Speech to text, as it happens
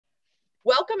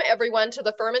Welcome everyone to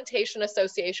the Fermentation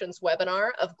Association's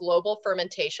webinar of Global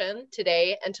Fermentation,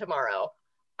 Today and Tomorrow.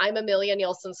 I'm Amelia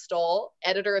Nielsen-Stoll,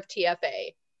 editor of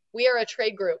TFA. We are a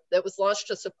trade group that was launched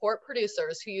to support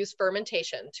producers who use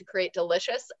fermentation to create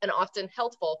delicious and often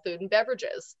healthful food and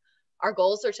beverages. Our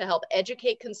goals are to help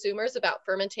educate consumers about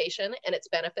fermentation and its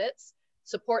benefits,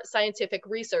 support scientific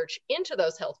research into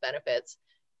those health benefits,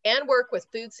 and work with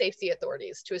food safety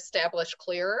authorities to establish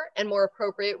clearer and more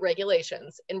appropriate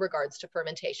regulations in regards to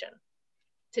fermentation.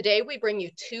 Today, we bring you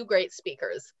two great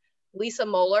speakers, Lisa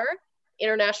Moeller,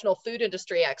 international food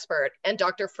industry expert, and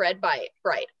Dr. Fred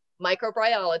Breidt,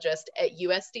 microbiologist at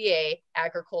USDA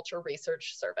Agriculture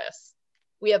Research Service.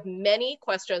 We have many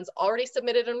questions already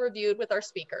submitted and reviewed with our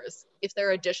speakers. If there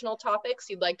are additional topics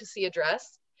you'd like to see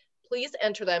addressed, please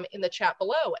enter them in the chat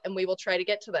below and we will try to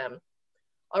get to them.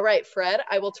 All right, Fred,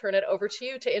 I will turn it over to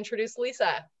you to introduce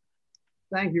Lisa.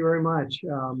 Thank you very much.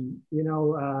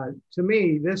 To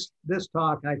me, this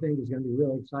talk I think is going to be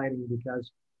really exciting because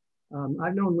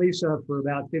I've known Lisa for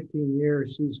about 15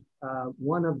 years. She's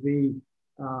one of the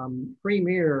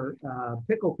premier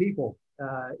pickle people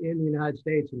in the United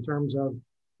States in terms of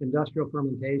industrial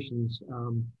fermentations.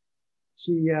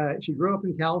 She grew up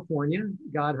in California,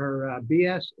 got her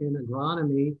BS in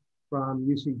agronomy from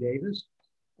UC Davis.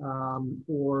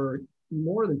 For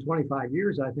more than 25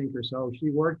 years, I think, or so, she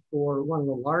worked for one of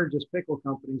the largest pickle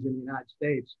companies in the United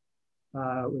States,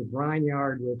 with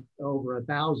Brine-Yard with over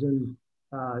 10,000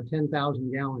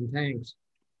 gallon tanks.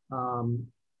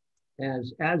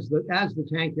 As the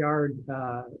tank yard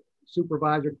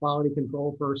supervisor, quality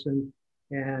control person,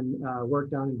 and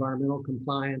worked on environmental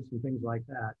compliance and things like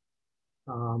that.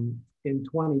 In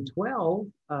 2012,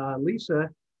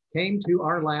 Lisa came to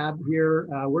our lab here.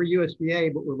 We're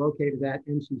USDA, but we're located at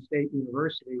NC State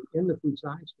University in the food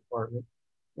science department.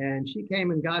 And she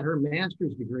came and got her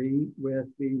master's degree with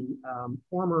the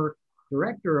former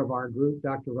director of our group,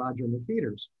 Dr. Roger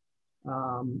McPeters.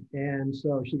 And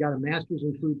so she got a master's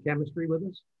in food chemistry with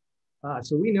us.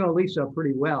 So we know Lisa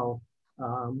pretty well.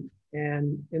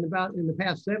 And in the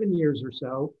past 7 years or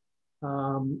so,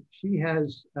 she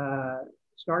has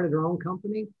started her own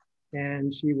company.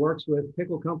 And she works with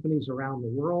pickle companies around the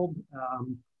world,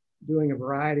 doing a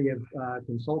variety of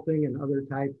consulting and other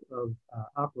types of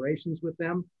operations with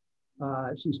them.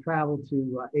 She's traveled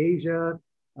to Asia,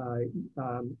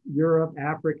 Europe,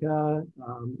 Africa,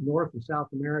 North and South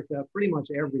America, pretty much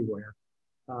everywhere,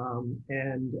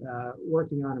 and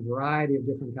working on a variety of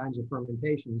different kinds of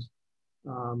fermentations.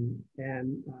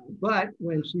 But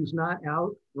when she's not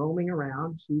out roaming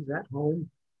around, she's at home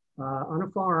on a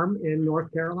farm in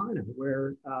North Carolina,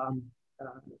 where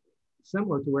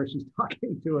similar to where she's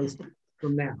talking to us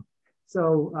from now.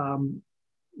 So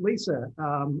Lisa,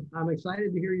 I'm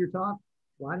excited to hear your talk.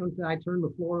 Why don't I turn the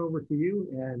floor over to you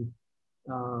and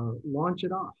launch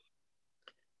it off.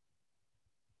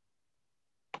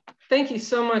 Thank you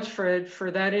so much, Fred, for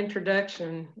that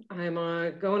introduction. I'm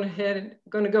going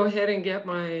to go ahead and get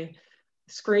my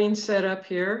screen set up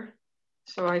here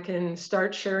so I can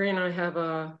start sharing. I have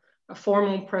a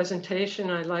formal presentation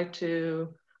I'd like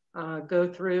to go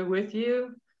through with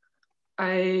you.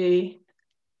 I'm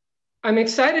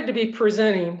excited to be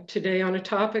presenting today on a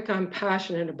topic I'm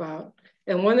passionate about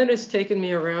and one that has taken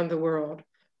me around the world: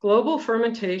 global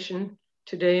fermentation,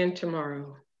 today and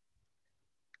tomorrow.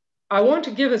 I want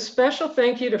to give a special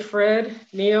thank you to Fred,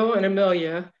 Neil, and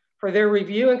Amelia for their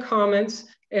review and comments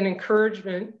and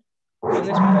encouragement on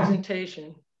this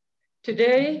presentation.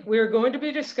 Today, we are going to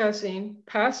be discussing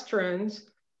past trends,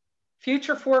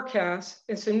 future forecasts,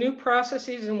 and some new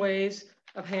processes and ways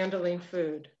of handling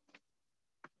food.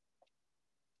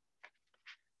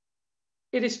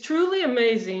 It is truly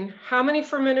amazing how many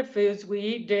fermented foods we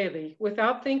eat daily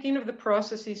without thinking of the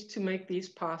processes to make these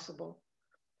possible.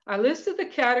 I listed the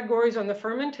categories on the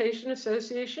Fermentation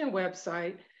Association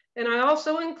website, and I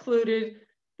also included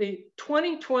the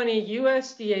 2020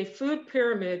 USDA Food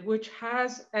Pyramid, which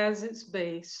has as its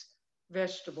base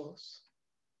vegetables.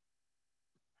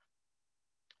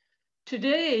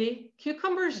 Today,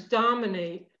 cucumbers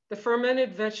dominate the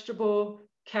fermented vegetable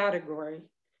category.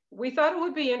 We thought it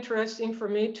would be interesting for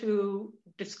me to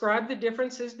describe the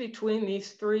differences between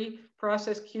these three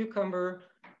processed cucumber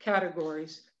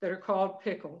categories that are called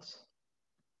pickles.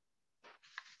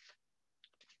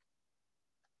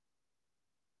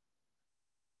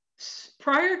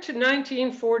 Prior to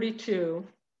 1942,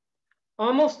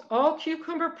 almost all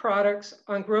cucumber products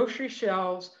on grocery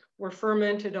shelves were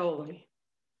fermented only.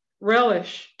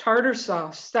 Relish, tartar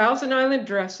sauce, Thousand Island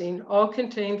dressing all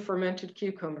contained fermented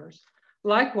cucumbers.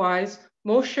 Likewise,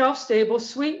 most shelf-stable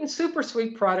sweet and super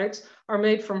sweet products are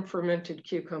made from fermented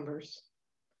cucumbers.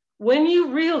 When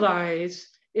you realize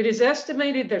it is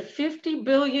estimated that 50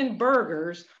 billion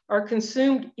burgers are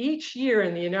consumed each year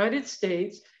in the United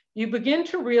States, you begin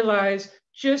to realize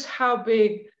just how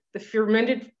big the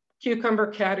fermented cucumber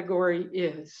category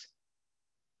is.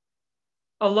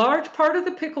 A large part of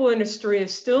the pickle industry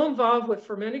is still involved with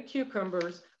fermented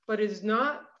cucumbers, but is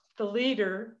not the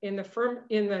leader in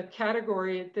the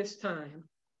category at this time.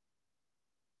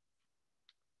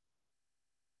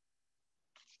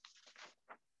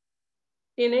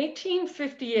 In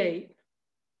 1858,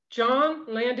 John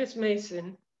Landis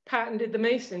Mason patented the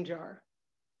mason jar.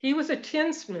 He was a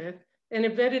tinsmith and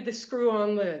invented the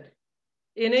screw-on lid.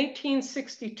 In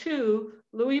 1862,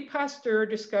 Louis Pasteur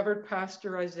discovered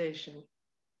pasteurization.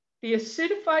 The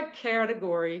acidified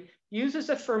category uses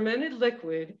a fermented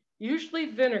liquid, usually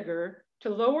vinegar, to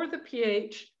lower the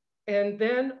pH and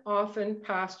then often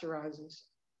pasteurizes.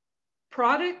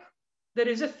 Product that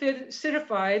is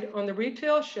acidified on the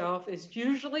retail shelf is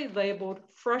usually labeled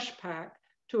fresh pack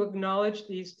to acknowledge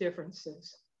these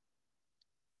differences.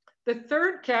 The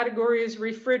third category is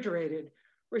refrigerated.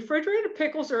 Refrigerated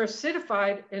pickles are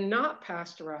acidified and not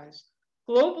pasteurized.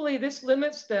 Globally, this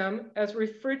limits them as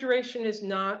refrigeration is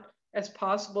not as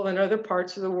possible in other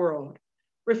parts of the world.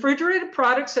 Refrigerated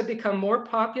products have become more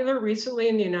popular recently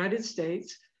in the United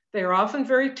States. They are often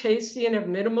very tasty and have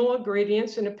minimal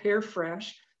ingredients and appear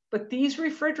fresh, but these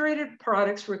refrigerated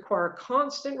products require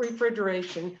constant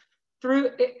refrigeration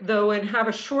and have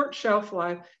a short shelf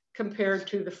life compared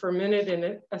to the fermented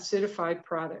and acidified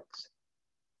products.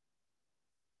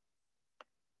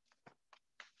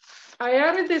 I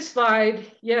added this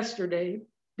slide yesterday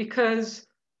because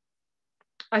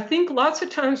I think lots of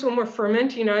times when we're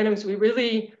fermenting items, we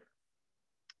really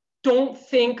don't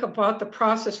think about the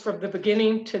process from the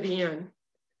beginning to the end.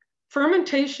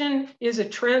 Fermentation is a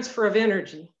transfer of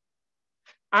energy.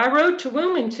 I rode to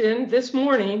Wilmington this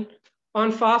morning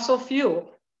on fossil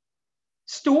fuel.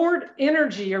 Stored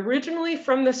energy originally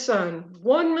from the sun,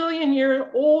 1 million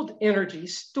year old energy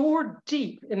stored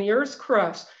deep in the Earth's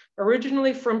crust,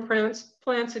 originally from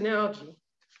plants and algae.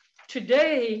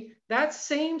 Today, that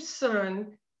same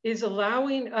sun is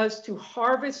allowing us to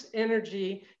harvest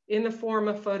energy in the form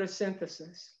of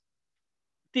photosynthesis.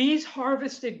 These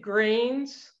harvested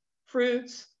grains,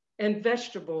 fruits, and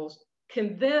vegetables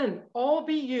can then all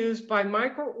be used by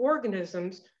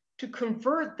microorganisms to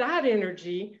convert that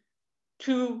energy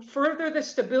to further the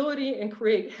stability and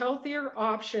create healthier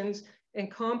options and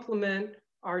complement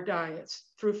our diets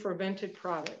through fermented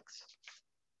products.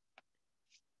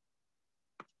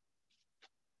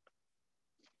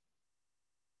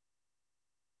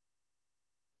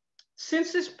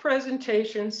 Since this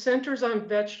presentation centers on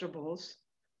vegetables,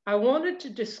 I wanted to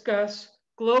discuss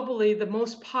globally the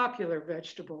most popular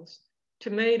vegetables: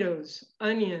 tomatoes,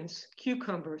 onions,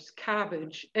 cucumbers,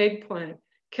 cabbage, eggplant,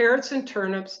 carrots and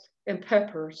turnips, and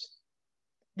peppers.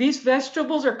 These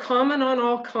vegetables are common on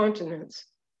all continents.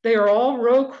 They are all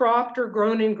row cropped or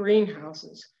grown in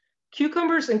greenhouses.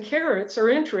 Cucumbers and carrots are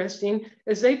interesting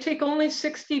as they take only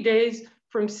 60 days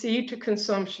from seed to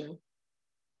consumption.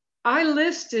 I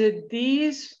listed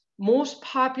these most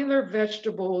popular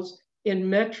vegetables in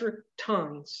metric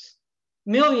tons,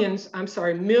 millions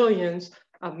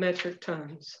of metric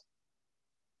tons.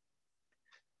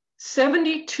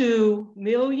 72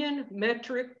 million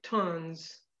metric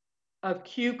tons of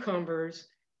cucumbers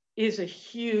is a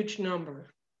huge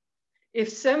number. If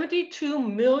 72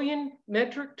 million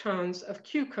metric tons of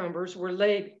cucumbers were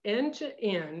laid end to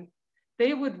end,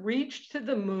 they would reach to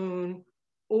the moon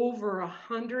over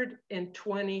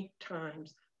 120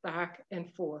 times back and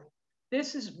forth.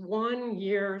 This is 1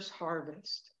 year's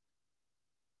harvest.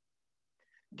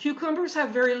 Cucumbers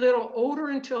have very little odor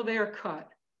until they are cut.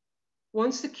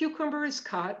 Once the cucumber is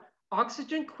cut,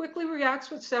 oxygen quickly reacts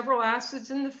with several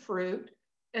acids in the fruit,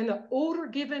 and the odor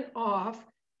given off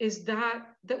is that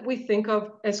we think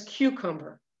of as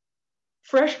cucumber.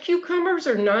 Fresh cucumbers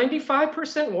are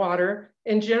 95% water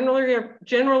and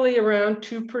generally around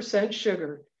 2%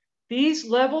 sugar. These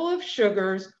level of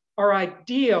sugars are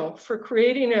ideal for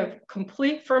creating a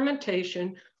complete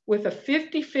fermentation with a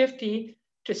 50-50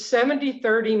 to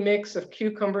 70-30 mix of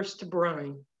cucumbers to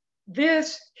brine.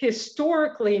 This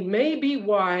historically may be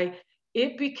why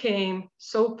it became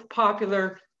so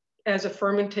popular as a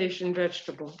fermentation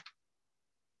vegetable.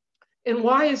 And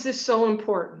why is this so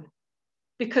important?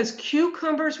 Because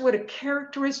cucumbers with a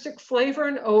characteristic flavor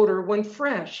and odor when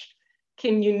fresh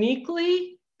can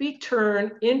uniquely be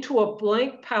turned into a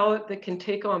blank palette that can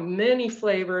take on many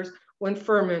flavors when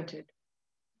fermented.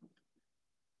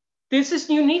 This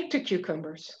is unique to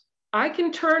cucumbers. I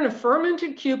can turn a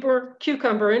fermented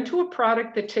cucumber into a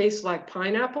product that tastes like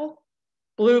pineapple,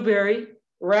 blueberry,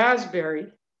 raspberry.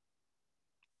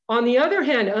 On the other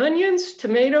hand, onions,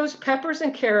 tomatoes, peppers,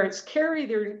 and carrots carry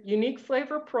their unique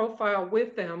flavor profile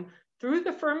with them through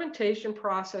the fermentation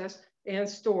process and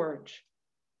storage.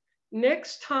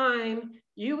 Next time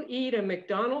you eat a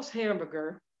McDonald's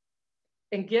hamburger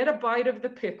and get a bite of the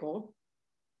pickle,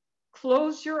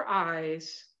 close your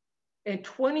eyes, and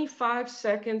 25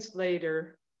 seconds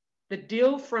later, the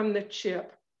dill from the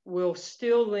chip will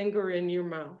still linger in your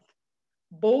mouth.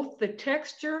 Both the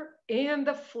texture and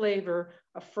the flavor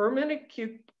of fermented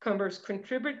cucumbers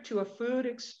contribute to a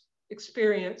food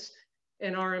experience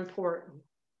and are important.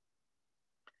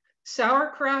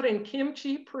 Sauerkraut and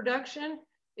kimchi production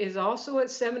is also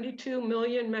at 72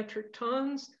 million metric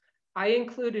tons. I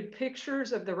included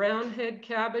pictures of the roundhead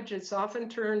cabbage. It's often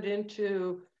turned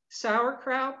into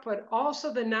sauerkraut, but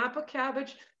also the Napa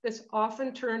cabbage that's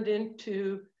often turned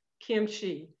into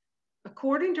kimchi.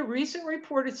 According to recent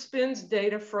reported SPINS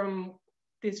data from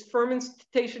these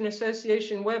Fermentation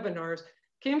Association webinars,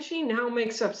 kimchi now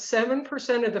makes up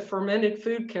 7% of the fermented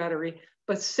food category,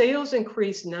 but sales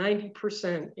increased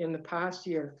 90% in the past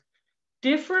year.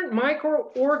 Different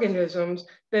microorganisms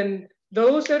than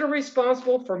those that are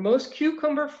responsible for most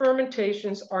cucumber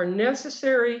fermentations are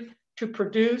necessary to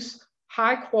produce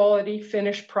high quality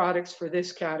finished products for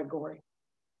this category.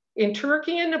 In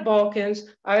Turkey and the Balkans,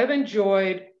 I have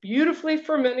enjoyed beautifully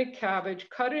fermented cabbage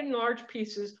cut in large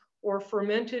pieces or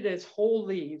fermented as whole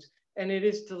leaves, and it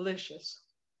is delicious.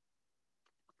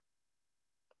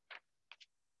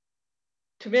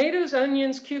 Tomatoes,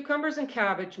 onions, cucumbers, and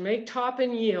cabbage make top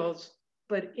in yields,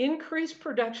 but increased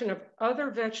production of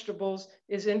other vegetables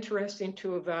is interesting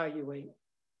to evaluate.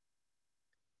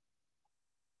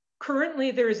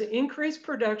 Currently, there is increased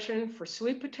production for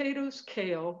sweet potatoes,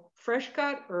 kale, fresh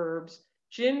cut herbs,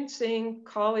 ginseng,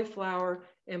 cauliflower,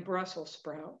 and Brussels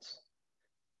sprouts.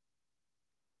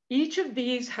 Each of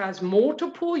these has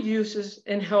multiple uses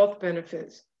and health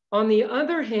benefits. On the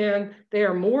other hand, they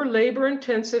are more labor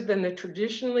intensive than the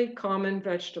traditionally common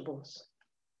vegetables.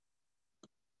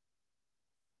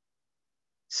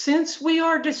 Since we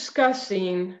are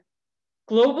discussing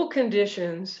global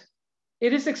conditions,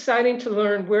 it is exciting to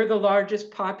learn where the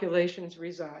largest populations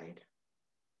reside.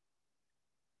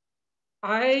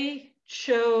 I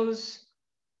chose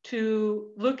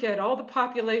to look at all the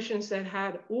populations that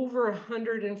had over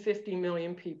 150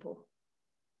 million people.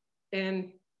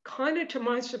 And kind of to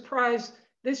my surprise,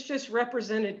 this just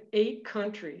represented 8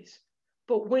 countries.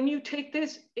 But when you take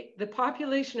this, the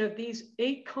population of these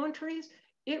 8 countries,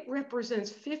 it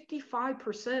represents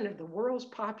 55% of the world's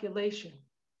population.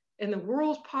 And the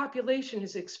world's population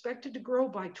is expected to grow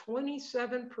by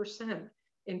 27%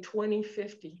 in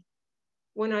 2050.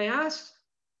 When I asked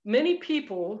many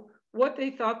people what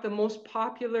they thought the most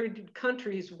populated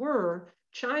countries were,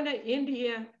 China,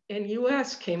 India, and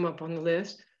US came up on the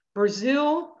list.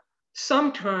 Brazil,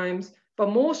 sometimes, but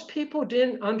most people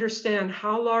didn't understand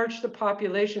how large the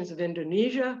populations of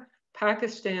Indonesia,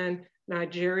 Pakistan,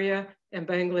 Nigeria, and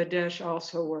Bangladesh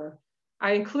also were.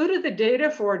 I included the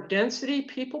data for density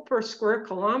people per square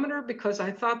kilometer because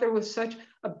I thought there was such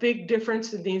a big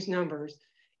difference in these numbers.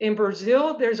 In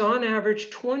Brazil, there's on average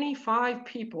 25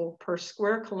 people per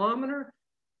square kilometer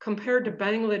compared to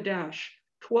Bangladesh,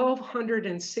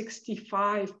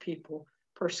 1,265 people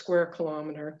per square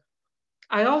kilometer.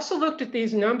 I also looked at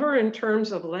these numbers in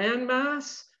terms of land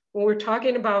mass. When we're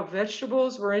talking about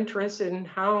vegetables, we're interested in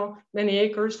how many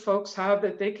acres folks have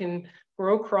that they can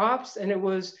grow crops. And it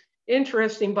was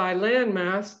interesting by land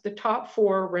mass, the top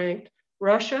 4 ranked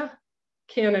Russia,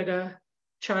 Canada,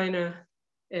 China,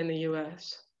 and the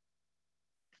US.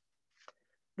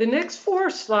 The next 4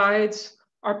 slides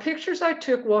are pictures I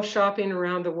took while shopping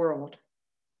around the world.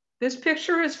 This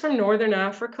picture is from Northern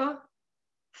Africa.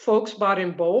 Folks bought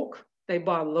in bulk, they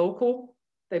bought local,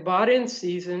 they bought in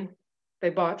season, they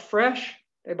bought fresh,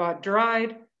 they bought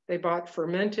dried, they bought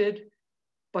fermented,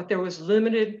 but there was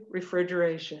limited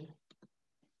refrigeration.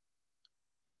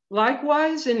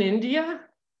 Likewise in India,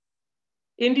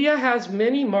 India has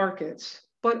many markets,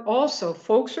 but also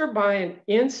folks are buying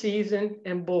in season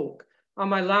and bulk. On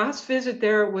my last visit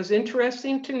there, it was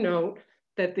interesting to note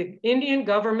that the Indian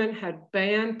government had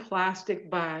banned plastic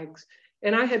bags.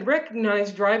 And I had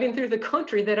recognized driving through the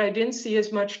country that I didn't see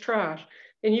as much trash.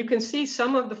 And you can see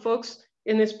some of the folks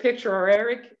in this picture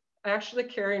are actually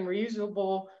carrying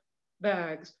reusable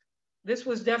bags. This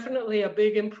was definitely a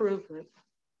big improvement.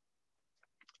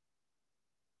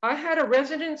 I had a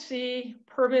residency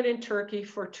permit in Turkey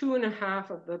for 2.5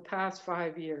 of the past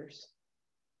 5 years.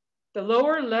 The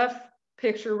lower left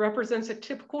picture represents a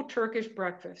typical Turkish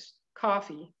breakfast: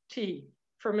 coffee, tea,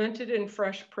 fermented and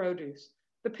fresh produce.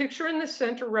 The picture in the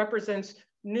center represents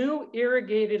new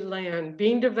irrigated land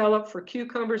being developed for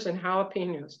cucumbers and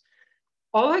jalapenos.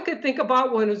 All I could think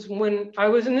about was when I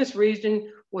was in this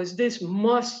region was this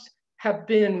must have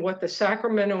been what the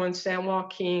Sacramento and San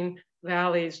Joaquin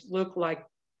valleys looked like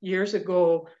years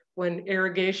ago when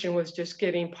irrigation was just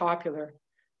getting popular.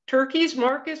 Turkey's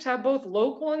markets have both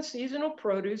local and seasonal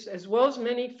produce, as well as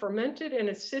many fermented and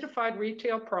acidified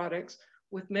retail products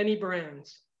with many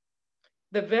brands.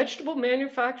 The vegetable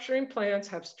manufacturing plants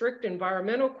have strict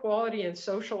environmental quality and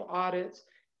social audits,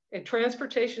 and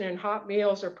transportation and hot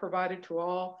meals are provided to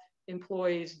all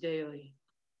employees daily.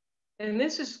 And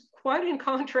this is quite in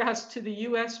contrast to the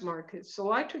US market.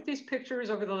 So I took these pictures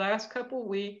over the last couple of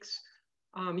weeks.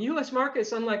 US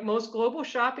markets, unlike most global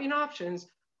shopping options,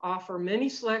 offer many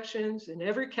selections in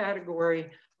every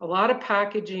category, a lot of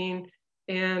packaging,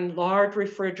 and large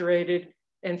refrigerated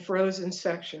and frozen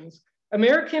sections.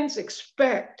 Americans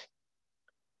expect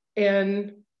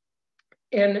and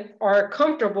are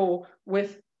comfortable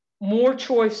with more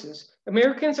choices.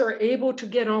 Americans are able to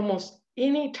get almost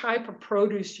any type of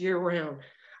produce year round.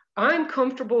 I'm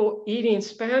comfortable eating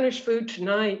Spanish food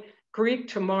tonight, Greek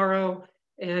tomorrow,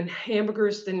 and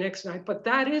hamburgers the next night, but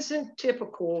that isn't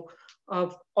typical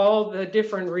of all the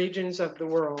different regions of the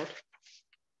world.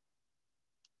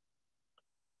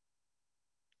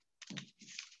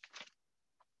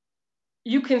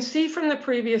 You can see from the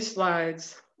previous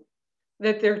slides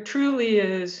that there truly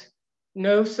is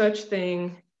no such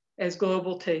thing as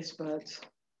global taste buds.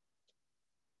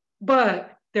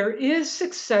 But there is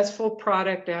successful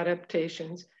product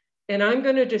adaptations, and I'm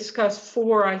going to discuss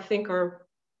 4 I think are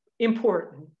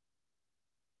important.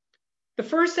 The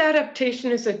first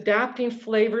adaptation is adapting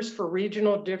flavors for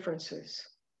regional differences.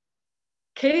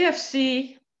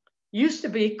 KFC used to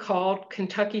be called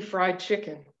Kentucky Fried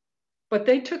Chicken, but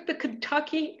they took the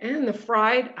Kentucky and the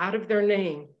fried out of their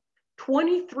name.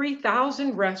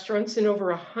 23,000 restaurants in over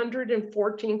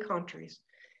 114 countries.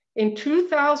 In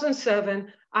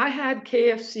 2007, I had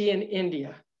KFC in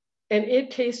India, and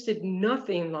it tasted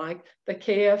nothing like the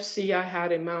KFC I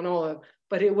had in Mount Olive,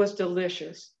 but it was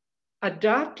delicious.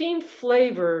 Adapting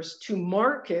flavors to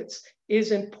markets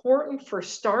is important for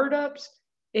startups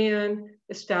and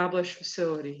established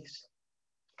facilities.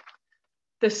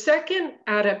 The second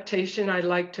adaptation I'd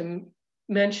like to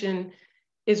mention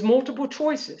is multiple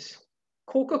choices.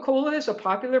 Coca-Cola is a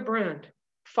popular brand,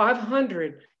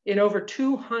 500 in over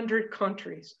 200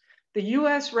 countries. The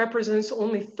US represents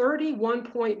only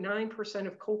 31.9%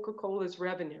 of Coca-Cola's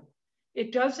revenue.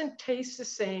 It doesn't taste the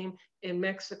same in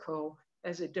Mexico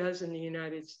as it does in the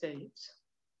United States.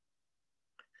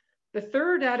 The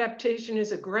third adaptation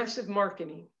is aggressive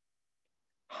marketing.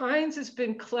 Heinz has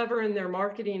been clever in their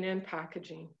marketing and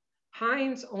packaging.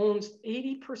 Heinz owns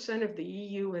 80% of the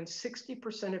EU and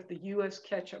 60% of the US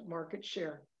ketchup market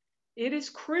share. It is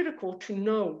critical to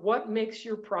know what makes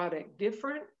your product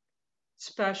different,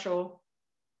 special,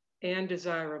 and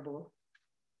desirable.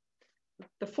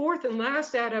 The fourth and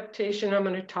last adaptation I'm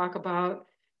going to talk about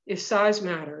is size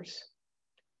matters.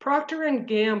 Procter &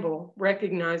 Gamble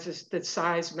recognizes that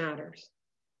size matters.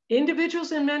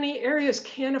 Individuals in many areas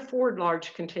can't afford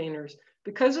large containers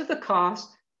because of the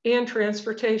cost and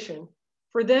transportation.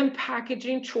 For them,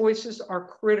 packaging choices are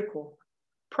critical.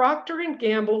 Procter &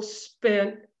 Gamble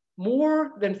spent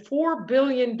more than $4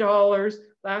 billion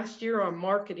last year on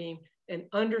marketing and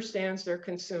understands their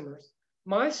consumers.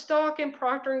 My stock in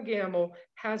Procter & Gamble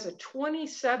has a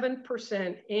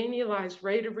 27% annualized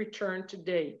rate of return to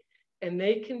date, and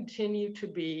they continue to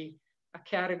be a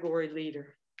category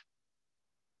leader.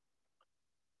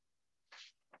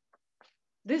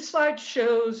 This slide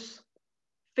shows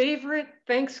favorite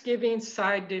Thanksgiving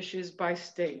side dishes by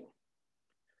state,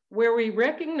 where we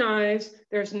recognize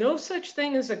there's no such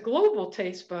thing as a global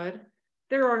taste bud.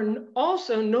 There are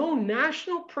also no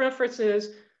national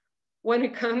preferences when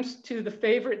it comes to the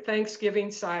favorite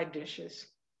Thanksgiving side dishes.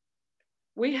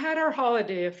 We had our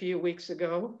holiday a few weeks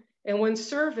ago, and when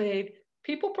surveyed,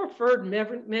 people preferred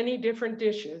many different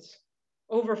dishes,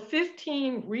 over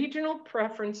 15 regional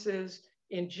preferences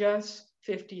in just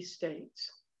 50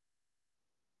 states.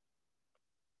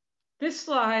 This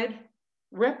slide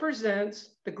represents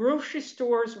the grocery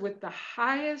stores with the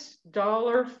highest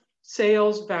dollar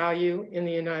sales value in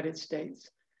the United States.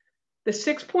 The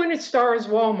 6-pointed star is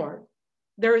Walmart.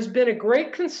 There has been a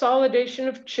great consolidation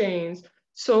of chains.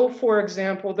 So, for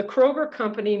example, the Kroger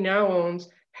company now owns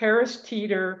Harris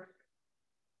Teeter,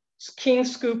 King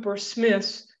Scooper,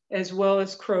 Smith's, as well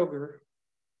as Kroger.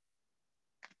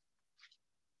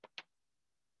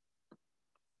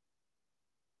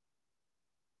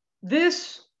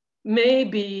 This may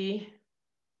be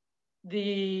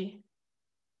the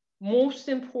most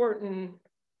important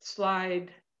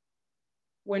slide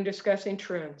when discussing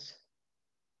trends.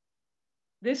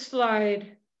 This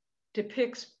slide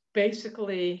depicts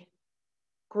basically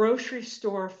grocery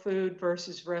store food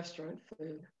versus restaurant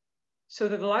food. So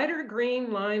the lighter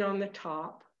green line on the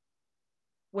top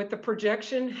with the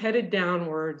projection headed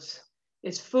downwards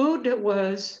is food that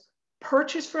was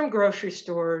purchased from grocery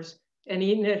stores and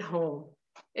eaten at home.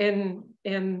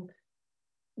 And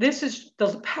this is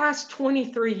the past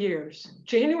 23 years,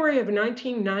 January of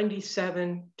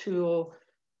 1997 to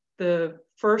the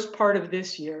first part of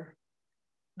this year.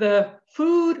 The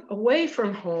food away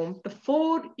from home, the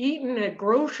food eaten at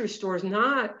grocery stores,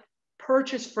 not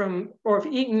purchased from, or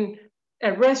eaten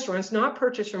at restaurants, not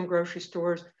purchased from grocery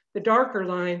stores, the darker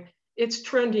line, it's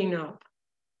trending up.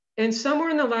 And somewhere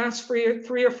in the last 3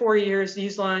 or 4 years,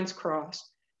 these lines crossed.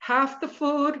 Half the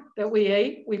food that we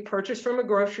ate, we purchased from a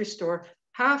grocery store.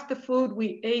 Half the food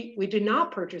we ate, we did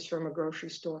not purchase from a grocery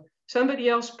store. Somebody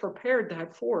else prepared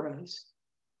that for us.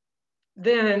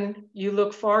 Then you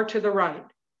look far to the right.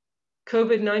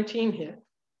 COVID-19 hit.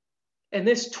 And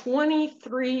this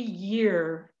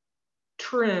 23-year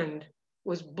trend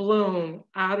was blown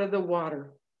out of the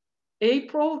water.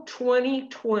 April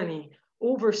 2020,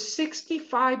 over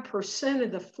 65%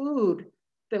 of the food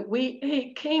that we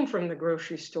ate came from the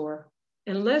grocery store,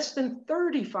 and less than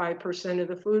 35% of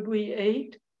the food we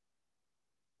ate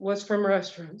was from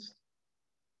restaurants.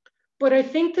 But I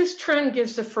think this trend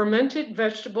gives the fermented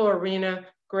vegetable arena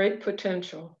great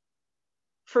potential.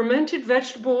 Fermented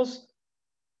vegetables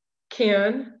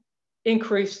can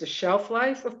increase the shelf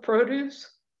life of produce,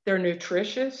 they're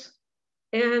nutritious,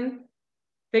 and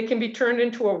they can be turned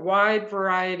into a wide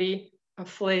variety of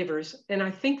flavors. And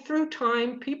I think through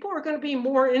time, people are going to be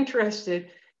more interested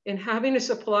in having a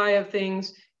supply of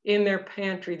things in their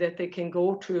pantry that they can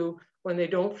go to when they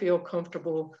don't feel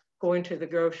comfortable going to the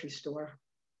grocery store.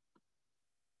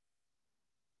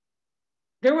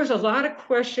 There was a lot of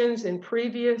questions in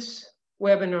previous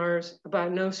webinars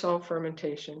about no salt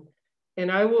fermentation,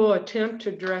 and I will attempt to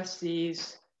address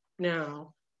these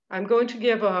now. I'm going to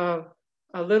give a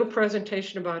little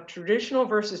presentation about traditional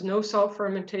versus no salt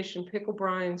fermentation pickle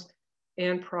brines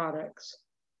and products.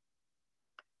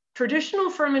 Traditional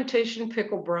fermentation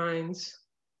pickle brines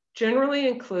generally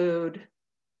include,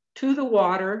 to the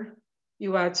water,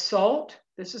 you add salt.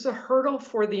 This is a hurdle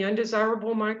for the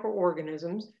undesirable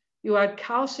microorganisms. You add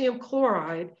calcium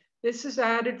chloride. This is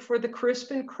added for the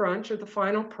crisp and crunch of the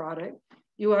final product.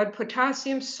 You add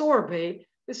potassium sorbate.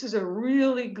 This is a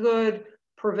really good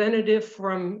preventative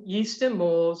from yeast and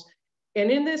molds. And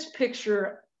in this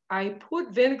picture, I put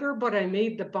vinegar, but I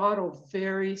made the bottle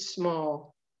very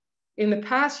small. In the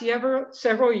past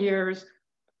several years,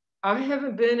 I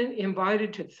haven't been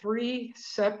invited to 3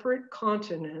 separate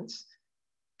continents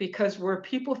because where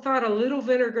people thought a little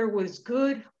vinegar was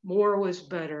good, more was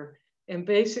better. And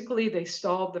basically they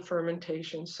stalled the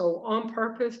fermentation. So on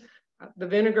purpose, the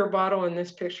vinegar bottle in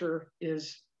this picture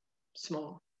is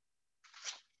small.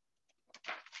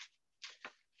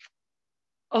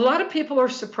 A lot of people are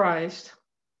surprised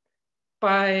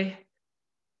by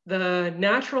the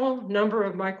natural number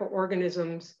of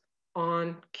microorganisms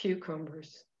on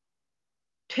cucumbers.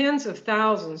 Tens of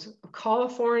thousands of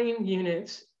coliform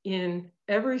units in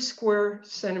every square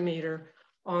centimeter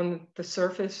on the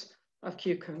surface of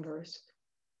cucumbers.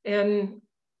 And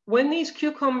when these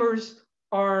cucumbers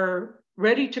are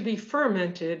ready to be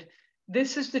fermented,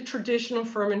 this is the traditional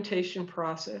fermentation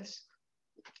process.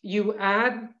 You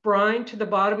add brine to the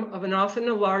bottom of often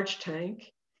a large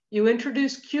tank. You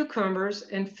introduce cucumbers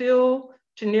and fill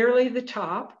to nearly the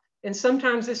top. And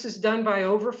sometimes this is done by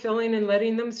overfilling and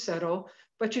letting them settle.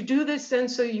 But you do this then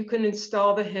so you can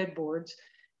install the headboards.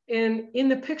 And in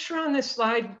the picture on this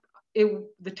slide,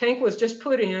 the tank was just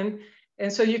put in.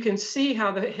 And so you can see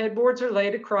how the headboards are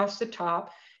laid across the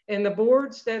top. And the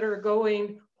boards that are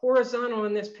going horizontal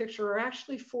in this picture are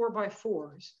actually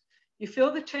 4x4s. You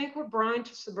fill the tank with brine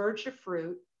to submerge the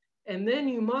fruit, and then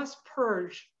you must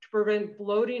purge to prevent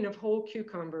bloating of whole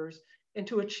cucumbers and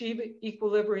to achieve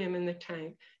equilibrium in the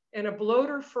tank. And a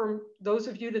bloater, for those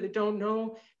of you that don't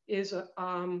know, is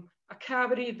a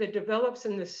cavity that develops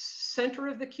in the center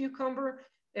of the cucumber,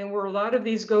 and where a lot of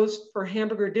these goes for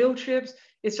hamburger dill chips,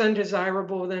 it's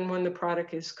undesirable then when the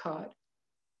product is cut.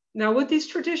 Now with these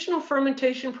traditional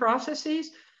fermentation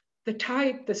processes, the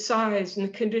type, the size, and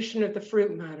the condition of the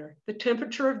fruit matter, the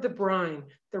temperature of the brine,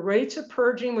 the rates of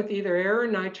purging with either air or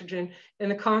nitrogen,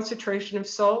 and the concentration of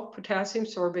salt, potassium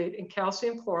sorbate, and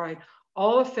calcium chloride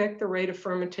all affect the rate of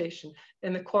fermentation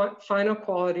and the final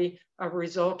quality of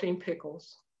resulting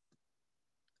pickles.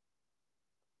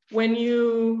 When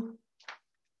you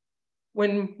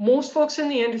When most folks in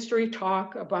the industry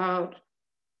talk about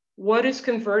what is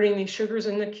converting these sugars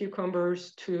in the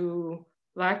cucumbers to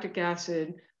lactic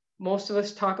acid, most of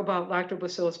us talk about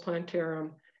Lactobacillus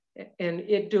plantarum and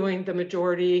it doing the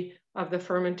majority of the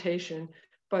fermentation.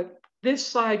 But this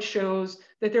slide shows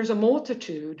that there's a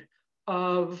multitude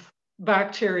of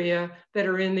bacteria that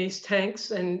are in these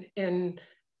tanks, and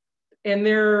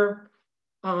they're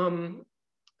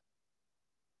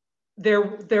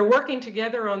working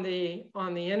together on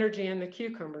the energy in the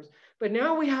cucumbers. But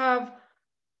now we have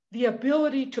the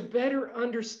ability to better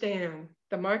understand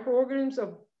the microorganisms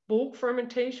of bulk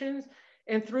fermentations,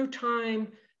 and through time,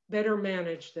 better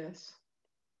manage this.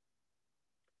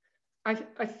 I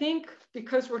think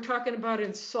because we're talking about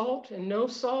in salt and no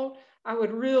salt, I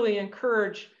would really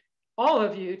encourage all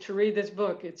of you to read this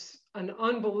book. It's an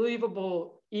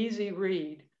unbelievable, easy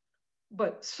read.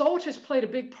 But salt has played a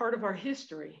big part of our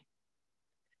history.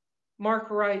 Mark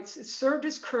writes, it served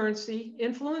as currency,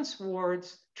 influenced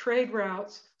wars, trade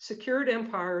routes, secured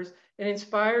empires, and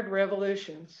inspired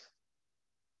revolutions.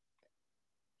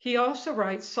 He also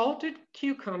writes, salted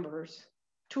cucumbers,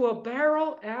 to a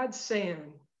barrel add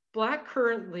sand, black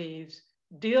currant leaves,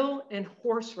 dill, and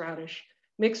horseradish.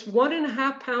 Mix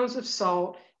 1.5 pounds of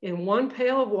salt in 1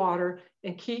 pail of water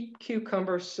and keep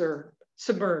cucumbers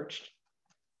submerged.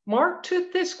 Mark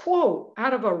took this quote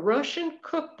out of a Russian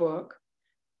cookbook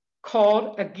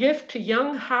called A Gift to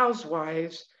Young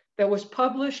Housewives that was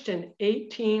published in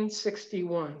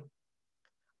 1861.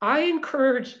 I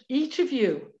encourage each of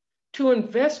you to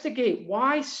investigate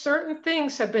why certain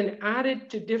things have been added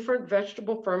to different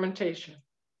vegetable fermentation.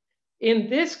 In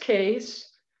this case,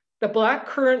 the black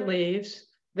currant leaves,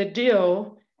 the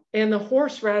dill, and the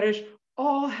horseradish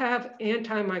all have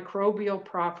antimicrobial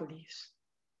properties.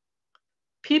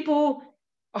 People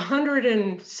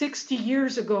 160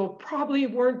 years ago probably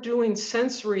weren't doing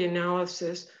sensory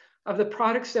analysis of the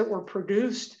products that were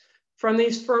produced from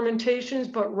these fermentations,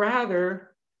 but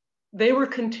rather they were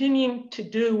continuing to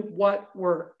do what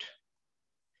worked.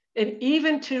 And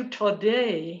even to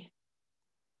today,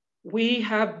 we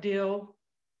have dill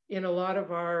in a lot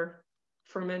of our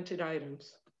fermented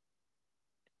items.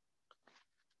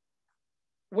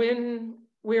 When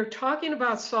we're talking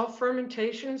about salt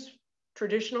fermentations,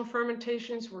 traditional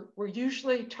fermentations, we're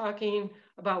usually talking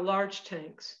about large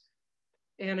tanks.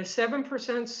 And a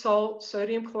 7% salt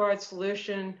sodium chloride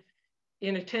solution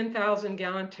in a 10,000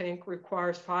 gallon tank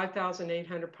requires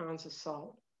 5,800 pounds of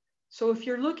salt. So if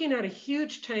you're looking at a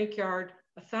huge tank yard,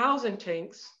 1,000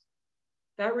 tanks,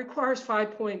 that requires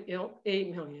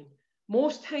 5.8 million.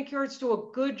 Most tank yards do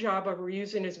a good job of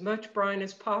reusing as much brine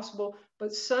as possible,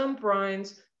 but some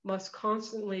brines must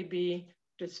constantly be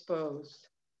disposed.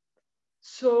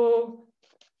 So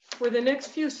for the next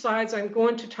few slides, I'm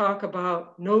going to talk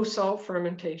about no salt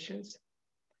fermentations.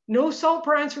 No salt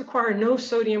brines require no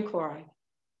sodium chloride,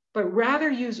 but rather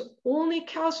use only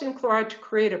calcium chloride to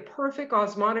create a perfect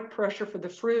osmotic pressure for the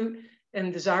fruit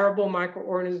and desirable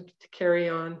microorganisms to carry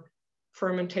on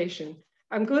fermentation.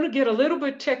 I'm going to get a little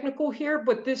bit technical here,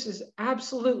 but this is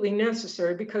absolutely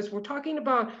necessary because we're talking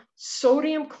about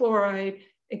sodium chloride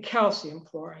and calcium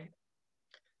chloride.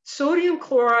 Sodium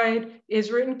chloride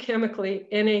is written chemically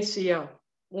NaCl,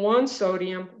 1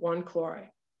 sodium, 1 chloride.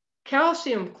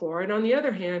 Calcium chloride, on the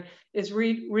other hand, is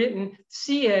written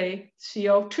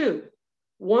CaCO2,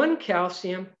 1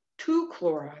 calcium, 2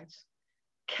 chlorides.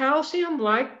 Calcium,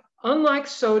 unlike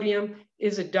sodium,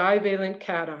 is a divalent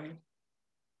cation.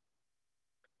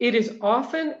 It is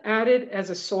often added as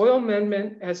a soil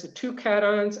amendment as the 2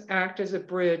 cations act as a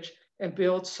bridge and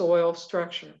build soil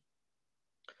structure.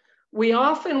 We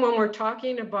often, when we're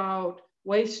talking about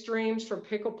waste streams from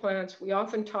pickle plants, we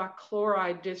often talk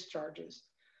chloride discharges.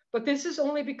 But this is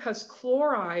only because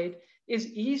chloride is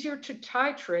easier to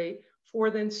titrate for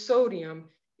than sodium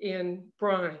in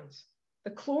brines.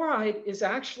 The chloride is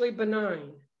actually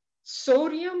benign.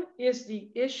 Sodium is the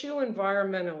issue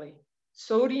environmentally.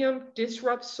 Sodium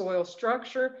disrupts soil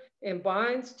structure and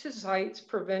binds to sites,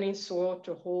 preventing soil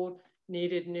to hold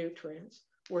needed nutrients,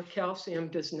 where calcium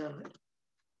does not.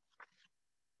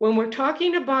 When we're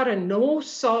talking about a no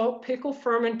salt pickle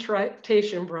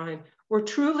fermentation brine, we're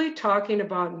truly talking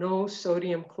about no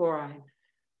sodium chloride.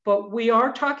 But we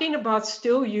are talking about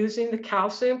still using the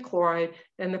calcium chloride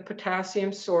and the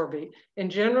potassium sorbate. And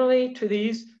generally to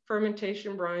these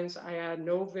fermentation brines, I add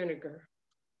no vinegar.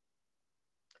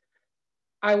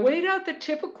 I weighed out the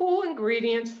typical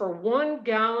ingredients for 1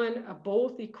 gallon of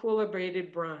both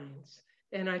equilibrated brines,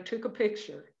 and I took a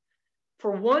picture.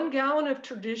 For 1 gallon of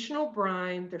traditional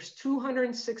brine, there's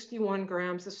 261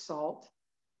 grams of salt.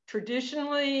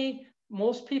 Traditionally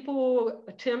Most people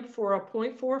attempt for a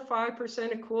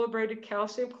 0.45% equilibrated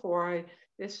calcium chloride.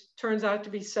 This turns out to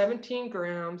be 17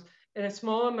 grams, and a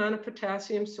small amount of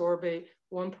potassium sorbate,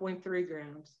 1.3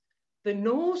 grams. The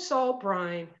no salt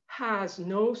brine has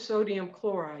no sodium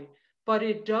chloride, but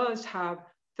it does have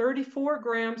 34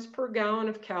 grams per gallon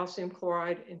of calcium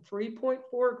chloride and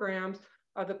 3.4 grams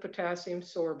of the potassium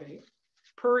sorbate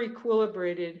per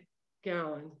equilibrated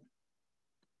gallon.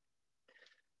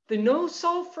 The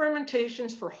no-salt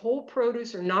fermentations for whole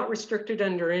produce are not restricted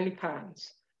under any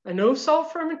patents. A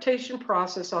no-salt fermentation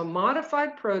process on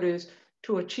modified produce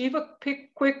to achieve a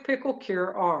quick pickle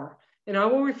cure are, and I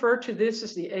will refer to this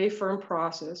as the A-firm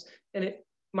process, and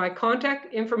my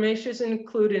contact information is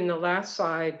included in the last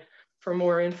slide for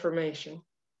more information.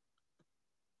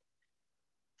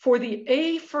 For the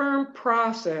A-firm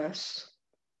process,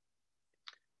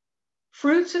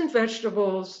 fruits and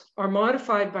vegetables are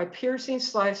modified by piercing,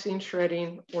 slicing,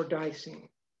 shredding, or dicing.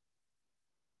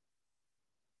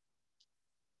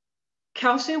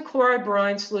 Calcium chloride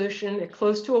brine solution at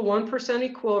close to a 1%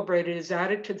 equilibrated is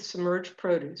added to the submerged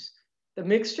produce. The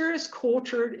mixture is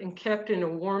cultured and kept in a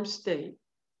warm state.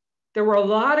 There were a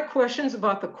lot of questions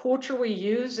about the culture we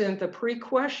use in the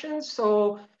pre-questions,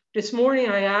 so this morning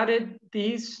I added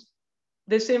this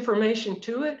information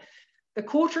to it. The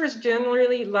culture is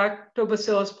generally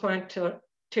Lactobacillus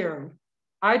plantarum.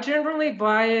 I generally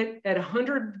buy it at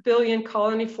 100 billion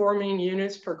colony forming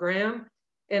units per gram,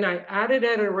 and I add it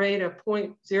at a rate of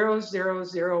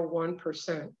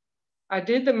 0.0001%. I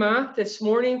did the math this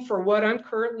morning for what I'm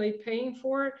currently paying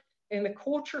for it, and the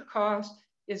culture cost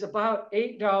is about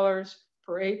 $8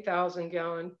 per 8,000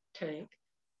 gallon tank.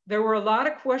 There were a lot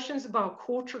of questions about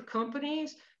culture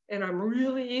companies, and I'm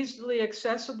really easily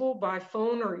accessible by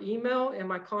phone or email, and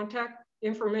my contact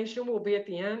information will be at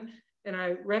the end. And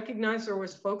I recognize there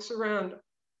was folks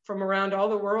from around all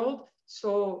the world,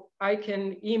 so I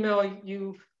can email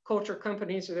you culture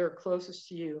companies that are closest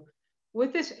to you.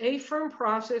 With this A-firm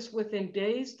process, within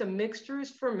days, the mixture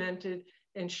is fermented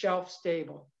and shelf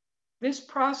stable. This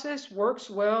process works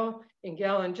well in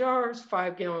gallon jars,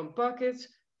 5-gallon buckets,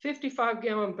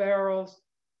 55-gallon barrels,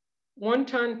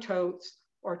 1-ton totes,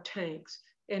 or tanks.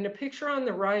 And the picture on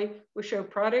the right will show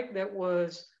product that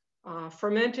was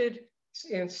fermented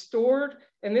and stored.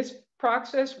 And this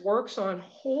process works on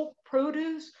whole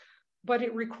produce, but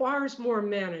it requires more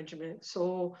management.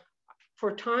 So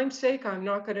for time's sake, I'm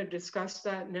not going to discuss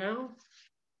that now.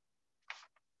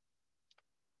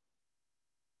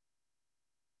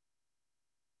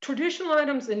 Traditional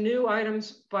items and new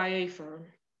items by A-firm.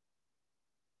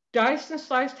 Diced and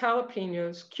sliced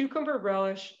jalapenos, cucumber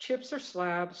relish, chips or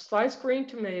slabs, sliced green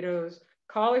tomatoes,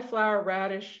 cauliflower,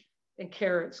 radish, and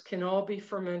carrots can all be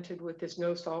fermented with this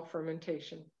no-salt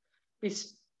fermentation.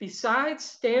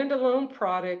 Besides standalone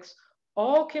products,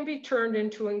 all can be turned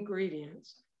into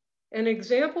ingredients. An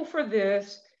example for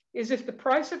this is if the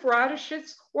price of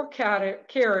radishes or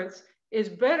carrots is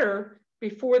better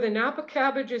before the Napa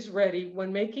cabbage is ready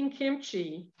when making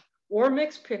kimchi or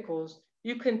mixed pickles,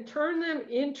 you can turn them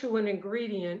into an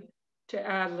ingredient to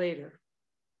add later.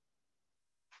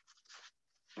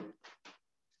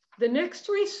 The next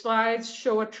 3 slides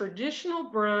show a traditional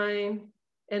brine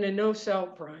and a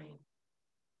no-salt brine.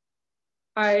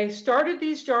 I started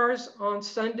these jars on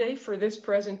Sunday for this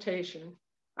presentation.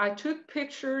 I took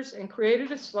pictures and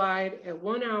created a slide at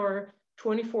 1 hour,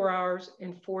 24 hours,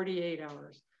 and 48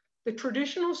 hours. The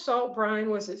traditional salt brine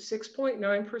was at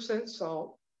 6.9%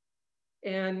 salt.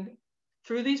 And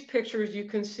through these pictures, you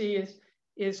can see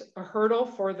is a hurdle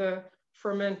for the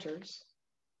fermenters.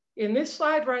 In this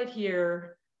slide right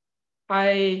here,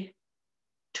 I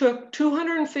took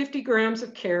 250 grams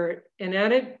of carrot and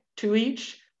added to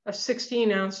each of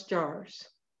 16-ounce jars.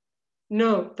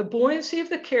 Note the buoyancy of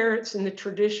the carrots in the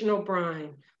traditional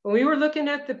brine. When we were looking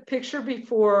at the picture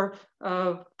before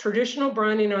of traditional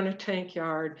brining on a tank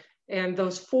yard and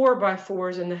those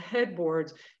 4x4s and the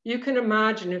headboards, you can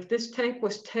imagine if this tank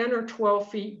was 10 or 12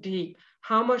 feet deep,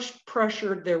 how much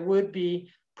pressure there would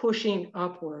be pushing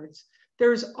upwards.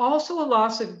 There's also a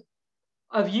loss of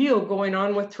yield going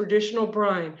on with traditional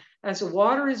brine as the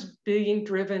water is being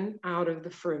driven out of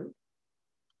the fruit.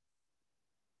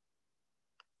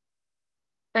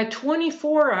 At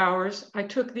 24 hours, I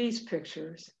took these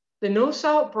pictures. The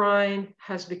no-salt brine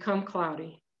has become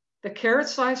cloudy. The carrot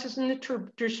slices in the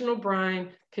traditional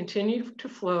brine continue to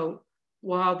float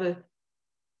while the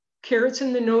carrots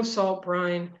in the no-salt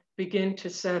brine begin to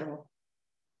settle.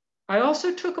 I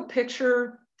also took a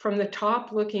picture from the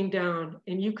top looking down,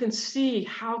 and you can see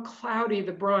how cloudy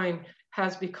the brine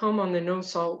has become on the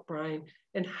no-salt brine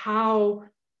and how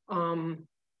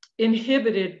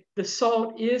inhibited the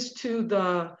salt is to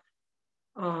the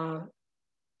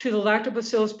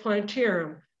Lactobacillus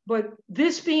plantarum. But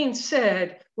this being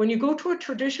said, when you go to a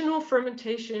traditional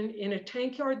fermentation in a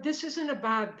tank yard, this isn't a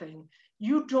bad thing.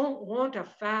 You don't want a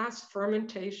fast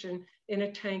fermentation in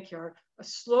a tank yard. A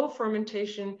slow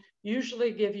fermentation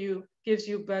usually gives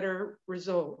you better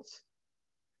results.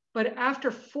 But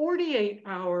after 48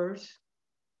 hours,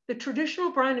 the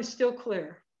traditional brine is still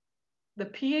clear. The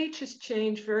pH has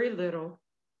changed very little,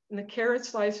 and the carrot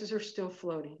slices are still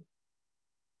floating.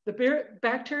 The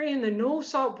bacteria in the no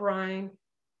salt brine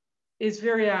is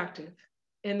very active,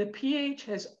 and the pH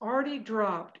has already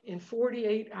dropped in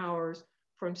 48 hours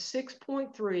from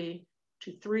 6.3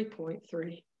 to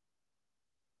 3.3.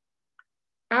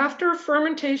 After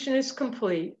fermentation is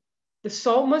complete, the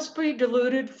salt must be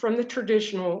diluted from the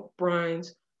traditional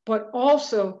brines, but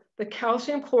also the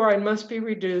calcium chloride must be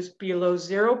reduced below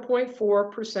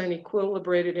 0.4%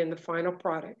 equilibrated in the final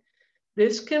product.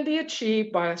 This can be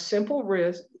achieved by a simple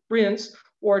rinse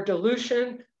or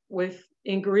dilution with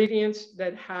ingredients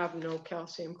that have no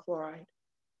calcium chloride.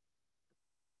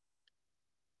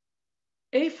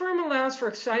 A-Ferm allows for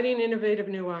exciting, innovative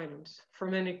new items: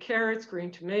 fermented carrots,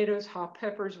 green tomatoes, hot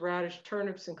peppers, radish,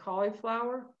 turnips, and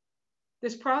cauliflower.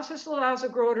 This process allows a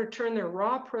grower to turn their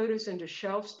raw produce into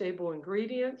shelf-stable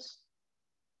ingredients,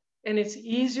 and it's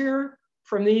easier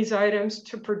from these items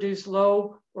to produce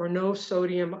low or no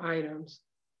sodium items.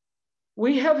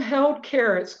 We have held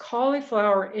carrots,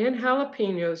 cauliflower, and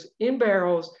jalapenos in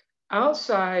barrels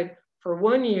outside for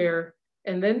 1 year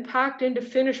and then packed into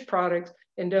finished products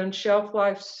and done shelf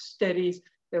life studies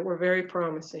that were very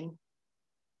promising.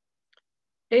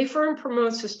 A-Ferm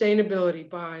promotes sustainability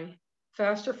by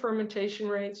faster fermentation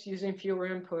rates using fewer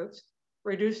inputs,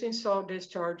 reducing salt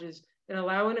discharges, and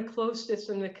allowing a closed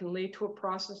system that can lead to a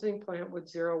processing plant with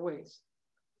zero waste.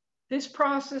 This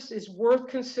process is worth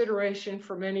consideration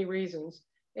for many reasons,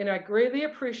 and I greatly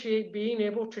appreciate being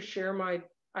able to share my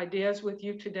ideas with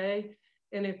you today.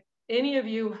 And if any of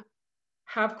you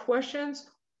have questions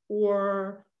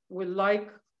or would like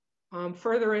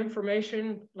further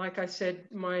information, like I said,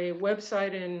 my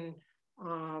website and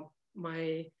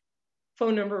my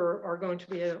phone number are going to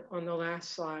be on the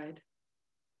last slide.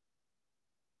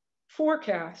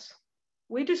 Forecasts.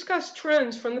 We discussed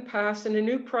trends from the past and a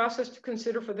new process to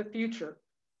consider for the future.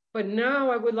 But now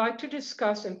I would like to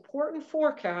discuss important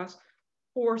forecasts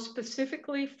for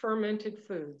specifically fermented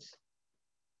foods.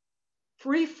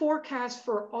 3 forecasts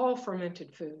for all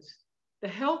fermented foods. The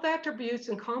health attributes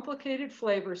and complicated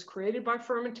flavors created by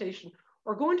fermentation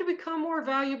are going to become more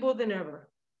valuable than ever.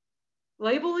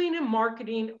 Labeling and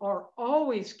marketing are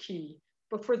always key,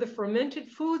 but for the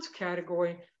fermented foods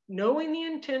category, knowing the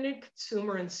intended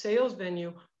consumer and sales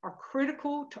venue are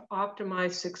critical to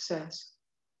optimize success.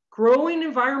 Growing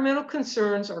environmental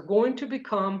concerns are going to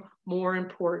become more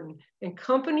important, and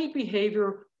company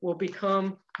behavior will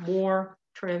become more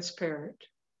transparent.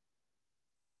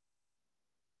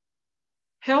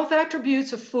 Health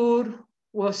attributes of food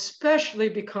will especially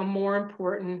become more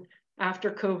important after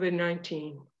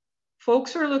COVID-19.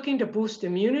 Folks are looking to boost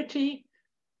immunity,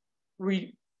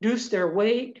 reduce their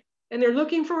weight, and they're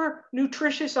looking for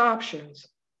nutritious options.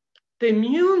 The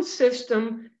immune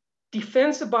system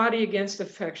defends the body against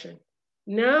infection.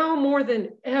 Now more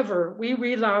than ever, we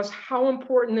realize how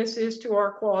important this is to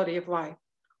our quality of life.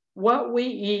 What we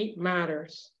eat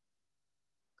matters.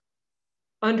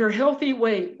 Under healthy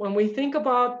weight, when we think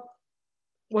about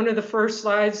one of the first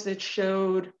slides that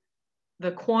showed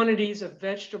the quantities of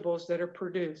vegetables that are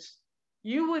produced,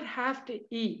 you would have to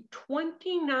eat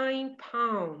 29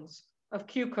 pounds of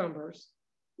cucumbers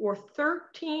or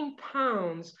 13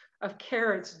 pounds of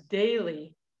carrots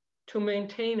daily to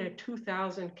maintain a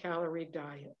 2,000 calorie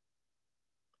diet.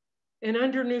 And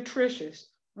under nutritious,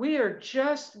 we are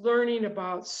just learning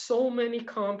about so many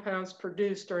compounds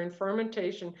produced during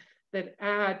fermentation that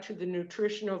add to the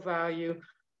nutritional value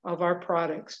of our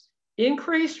products.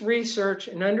 Increased research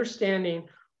and understanding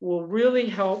will really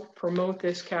help promote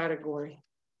this category.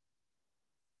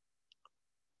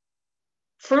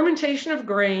 Fermentation of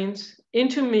grains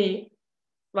into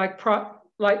meat-like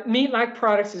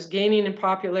products is gaining in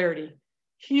popularity.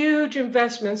 Huge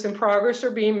investments and progress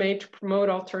are being made to promote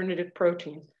alternative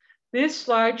proteins. This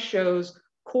slide shows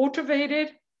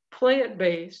cultivated,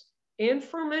 plant-based, and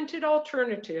fermented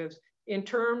alternatives in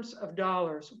terms of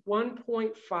dollars.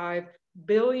 $1.5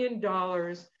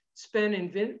 billion spent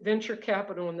in venture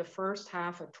capital in the first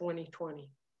half of 2020.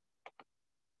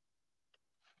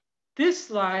 This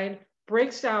slide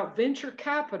breaks out venture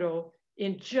capital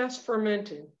in just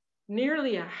fermented.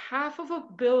 Nearly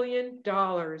 $500 million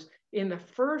in the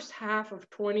first half of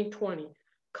 2020.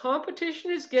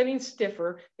 Competition is getting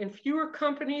stiffer and fewer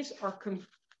companies are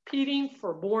competing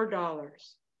for more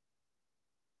dollars.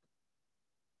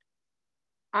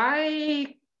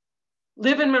 I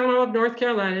live in Mount Olive, North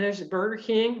Carolina. There's a Burger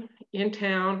King in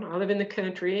town. I live in the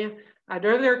country. I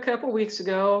drove there a couple weeks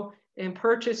ago and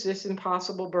purchased this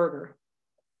Impossible Burger.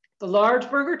 The large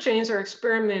burger chains are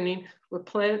experimenting with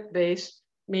plant-based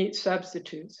meat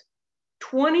substitutes.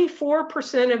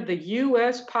 24% of the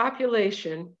US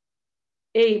population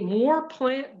ate more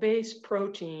plant-based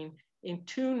protein in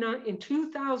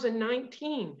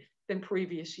 2019 than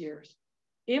previous years.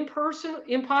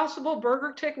 Impossible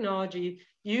Burger technology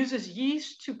uses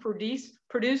yeast to produce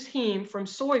heme from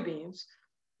soybeans,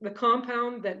 the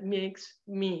compound that makes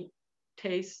meat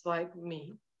taste like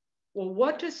meat. Well,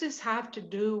 what does this have to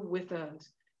do with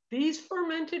us? These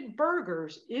fermented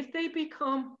burgers, if they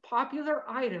become popular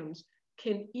items,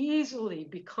 can easily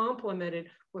be complemented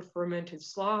with fermented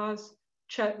slaws,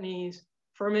 chutneys,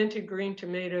 fermented green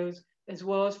tomatoes, as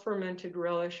well as fermented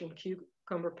relish and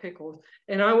cucumber pickles.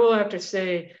 And I will have to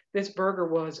say, this burger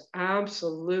was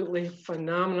absolutely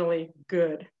phenomenally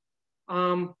good,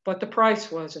 but the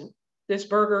price wasn't. This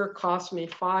burger cost me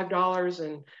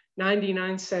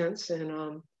 $5.99 in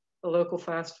a local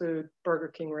fast food Burger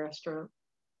King restaurant.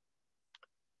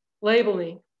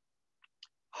 Labeling.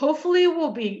 Hopefully it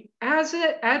will be as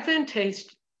advantageous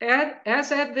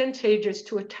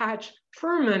to attach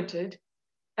fermented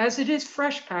as it is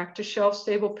fresh packed to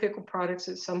shelf-stable pickle products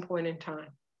at some point in time.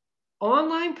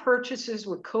 Online purchases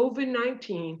with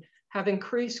COVID-19 have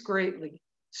increased greatly,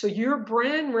 so your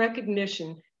brand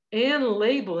recognition and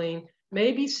labeling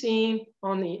may be seen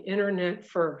on the internet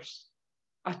first.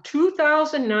 A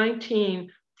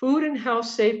 2019 Food and Health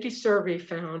Safety Survey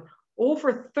found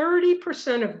over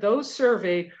 30% of those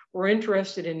surveyed were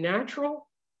interested in natural,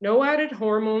 no added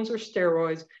hormones or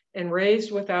steroids, and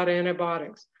raised without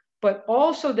antibiotics, but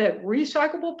also that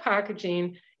recyclable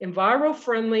packaging,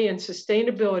 enviro-friendly, and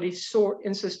sustainably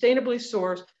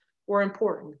sourced were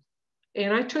important.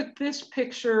 And I took this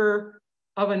picture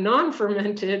of a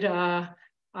non-fermented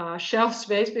shelf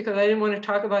space because I didn't want to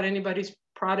talk about anybody's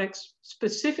products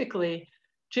specifically.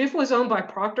 Jif was owned by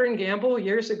Procter & Gamble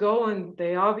years ago, and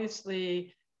they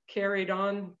obviously carried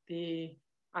on the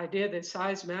idea that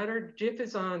size mattered. Jif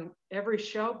is on every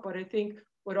shelf, but I think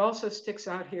what also sticks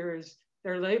out here is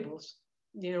their labels.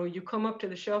 You know, you come up to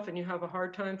the shelf and you have a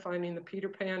hard time finding the Peter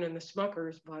Pan and the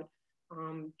Smuckers, but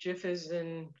Jif is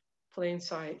in plain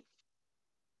sight.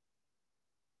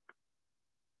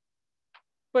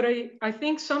 But I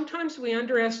think sometimes we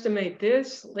underestimate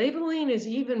this. Labeling is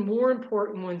even more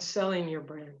important when selling your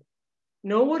brand.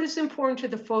 Know what is important to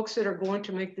the folks that are going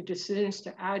to make the decisions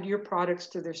to add your products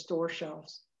to their store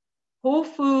shelves. Whole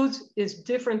Foods is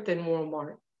different than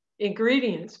Walmart.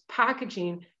 Ingredients,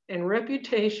 packaging, and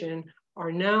reputation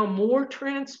are now more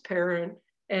transparent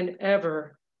than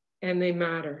ever, and they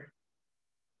matter.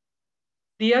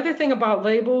 The other thing about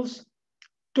labels,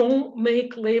 don't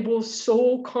make labels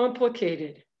so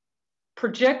complicated.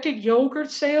 Projected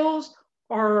yogurt sales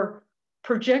are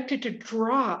projected to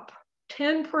drop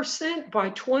 10% by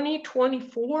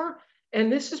 2024. And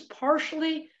this is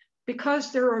partially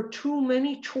because there are too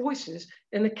many choices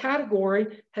and the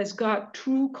category has got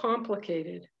too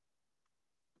complicated.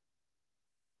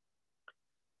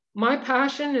 My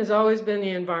passion has always been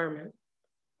the environment.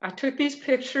 I took these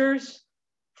pictures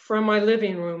from my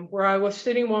living room where I was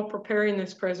sitting while preparing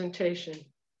this presentation.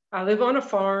 I live on a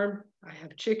farm. I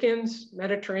have chickens,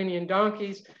 Mediterranean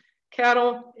donkeys,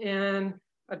 cattle, and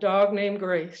a dog named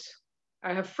Grace.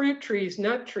 I have fruit trees,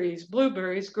 nut trees,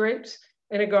 blueberries, grapes,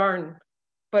 and a garden.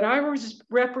 But I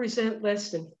represent less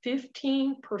than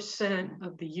 15%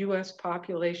 of the US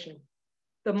population.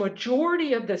 The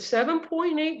majority of the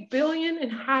 7.8 billion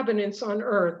inhabitants on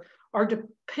Earth are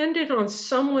dependent on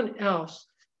someone else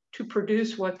to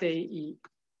produce what they eat.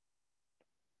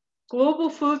 Global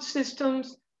food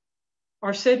systems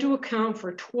are said to account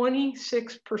for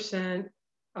 26%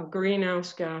 of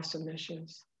greenhouse gas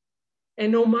emissions.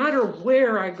 And no matter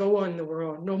where I go in the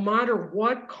world, no matter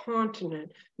what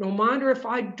continent, no matter if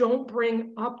I don't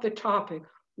bring up the topic,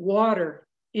 water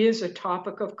is a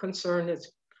topic of concern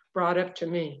that's brought up to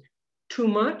me. Too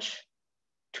much,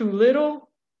 too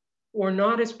little, or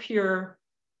not as pure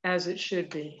as it should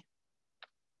be.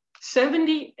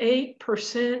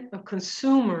 78% of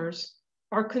consumers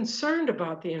are concerned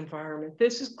about the environment.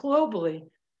 This is globally.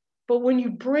 But when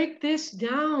you break this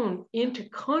down into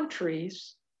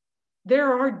countries,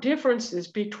 there are differences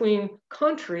between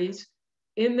countries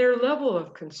in their level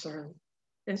of concern.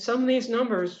 And some of these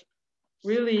numbers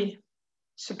really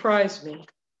surprised me.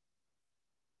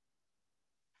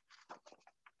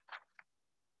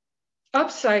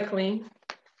 Upcycling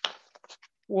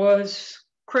was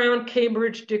crowned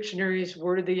Cambridge Dictionary's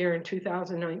Word of the Year in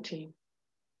 2019.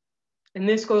 And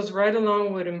this goes right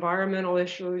along with environmental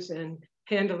issues and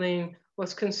handling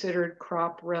what's considered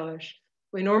crop relish.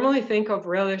 We normally think of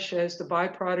relish as the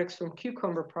byproducts from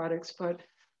cucumber products, but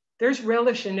there's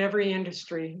relish in every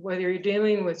industry, whether you're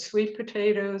dealing with sweet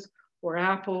potatoes or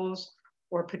apples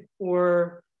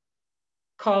or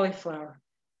cauliflower.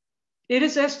 It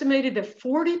is estimated that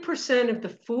 40% of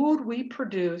the food we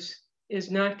produce is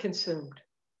not consumed.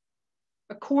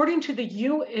 According to the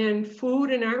UN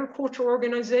Food and Agriculture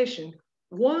Organization,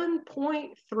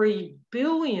 1.3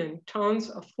 billion tons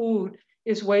of food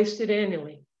is wasted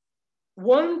annually.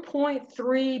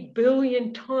 1.3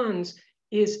 billion tons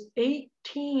is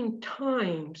 18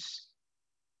 times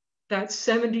that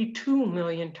 72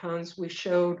 million tons we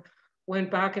showed went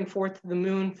back and forth to the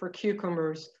moon for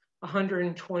cucumbers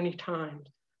 120 times.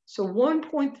 So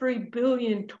 1.3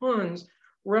 billion tons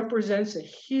represents a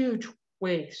huge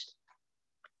waste.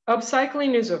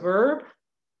 Upcycling is a verb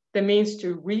that means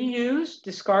to reuse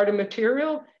discarded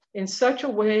material in such a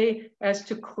way as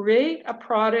to create a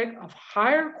product of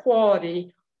higher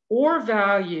quality or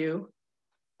value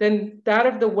than that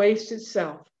of the waste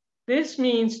itself. This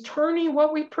means turning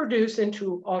what we produce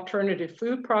into alternative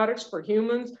food products for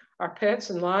humans, our pets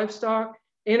and livestock,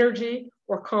 energy,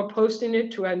 or composting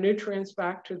it to add nutrients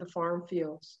back to the farm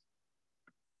fields.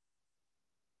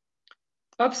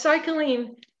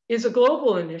 Upcycling is a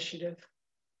global initiative.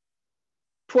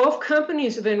 12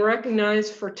 companies have been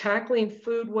recognized for tackling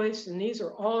food waste, and these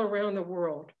are all around the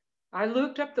world. I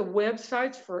looked up the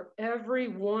websites for every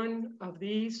one of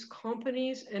these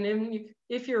companies, and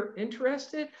if you're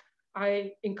interested,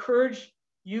 I encourage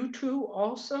you to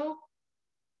also.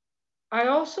 I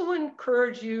also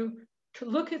encourage you to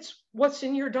look at what's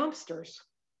in your dumpsters.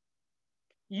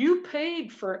 You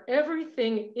paid for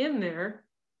everything in there,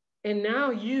 and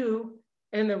now you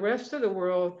and the rest of the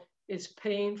world is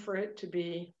paying for it to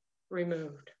be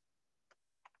removed.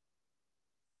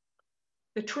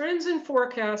 The trends and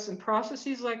forecasts and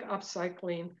processes like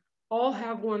upcycling all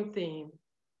have one theme: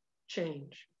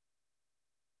 change.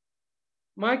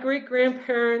 My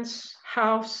great-grandparents'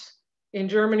 house in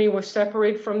Germany was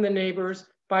separated from the neighbors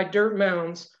by dirt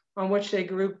mounds on which they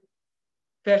grew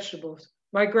vegetables.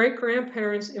 My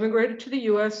great-grandparents immigrated to the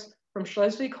US from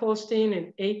Schleswig-Holstein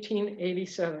in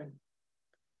 1887.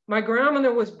 My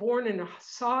grandmother was born in a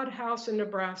sod house in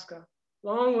Nebraska,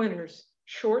 long winters,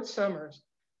 short summers.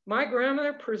 My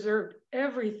grandmother preserved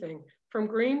everything from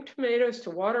green tomatoes to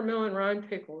watermelon rind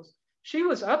pickles. She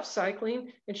was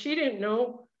upcycling, and she didn't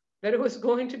know that it was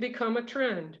going to become a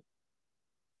trend.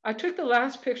 I took the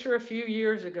last picture a few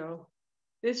years ago.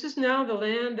 This is now the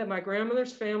land that my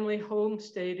grandmother's family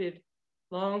homesteaded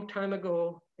long time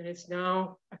ago, and it's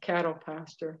now a cattle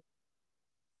pasture.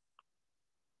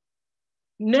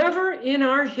 Never in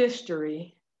our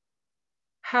history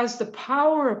has the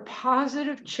power of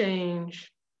positive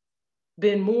change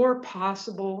been more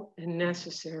possible and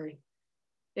necessary.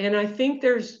 And I think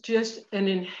there's just an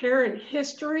inherent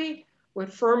history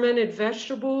with fermented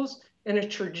vegetables and a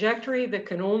trajectory that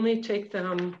can only take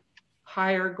them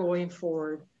higher going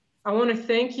forward. I want to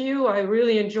thank you. I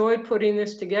really enjoyed putting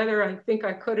this together. I think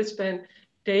I could have spent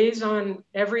days on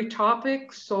every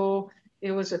topic, so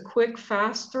it was a quick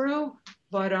fast through,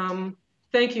 but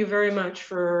thank you very much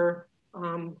for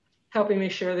helping me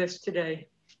share this today.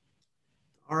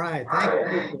 All right,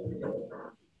 thank you.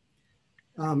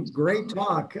 Great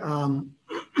talk.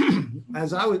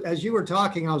 As you were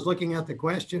talking, I was looking at the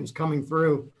questions coming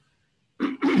through.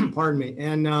 Pardon me,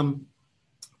 and there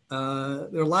are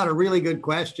a lot of really good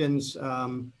questions.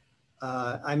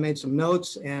 I made some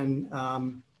notes, and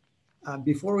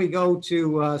before we go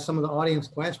to some of the audience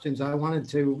questions, I wanted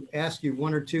to ask you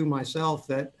one or two myself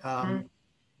that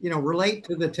relate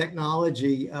to the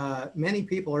technology. Many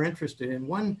people are interested in.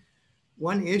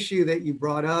 One issue that you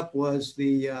brought up was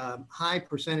the high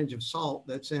percentage of salt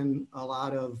that's in a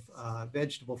lot of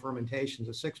vegetable fermentations,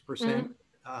 a 6%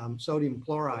 sodium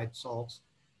chloride salts.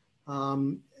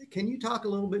 Can you talk a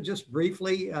little bit, just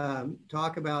briefly,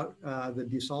 talk about the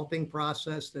desalting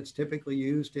process that's typically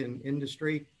used in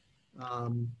industry?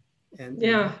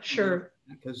 Yeah, sure.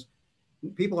 Because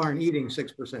people aren't eating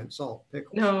 6% salt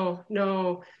pickles.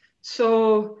 No.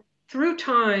 So through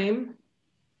time,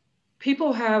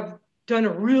 people have done a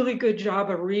really good job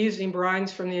of reusing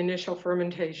brines from the initial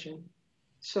fermentation.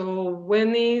 So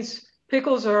when these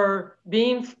pickles are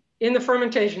being in the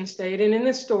fermentation state and in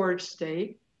the storage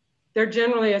state, they're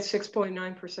generally at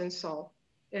 6.9% salt.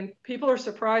 And people are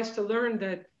surprised to learn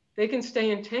that they can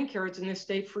stay in tank yards in this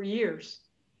state for years,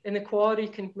 and the quality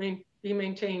can be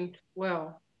maintained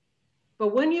well.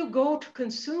 But when you go to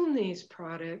consume these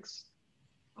products,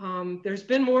 there's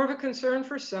been more of a concern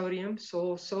for sodium.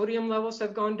 So sodium levels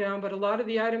have gone down, but a lot of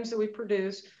the items that we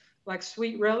produce, like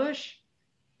sweet relish,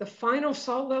 the final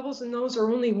salt levels in those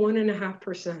are only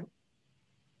 1.5%.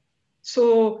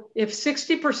 So if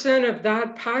 60% of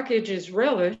that package is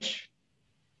relish,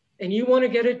 and you want to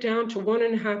get it down to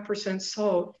 1.5%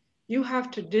 salt, you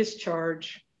have to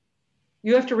discharge.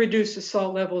 You have to reduce the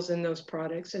salt levels in those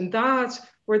products. And that's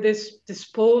where this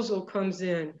disposal comes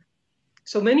in.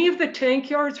 So many of the tank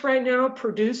yards right now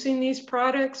producing these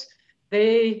products,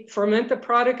 they ferment the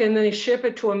product and they ship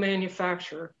it to a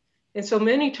manufacturer. And so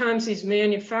many times these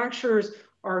manufacturers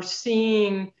are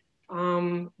seeing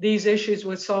these issues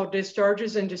with salt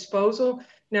discharges and disposal.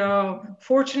 Now,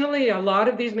 fortunately, a lot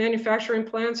of these manufacturing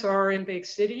plants are in big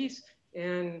cities,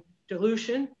 and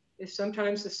dilution is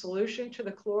sometimes the solution to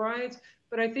the chlorides.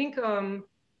 But I think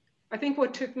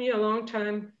what took me a long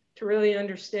time to really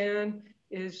understand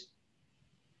is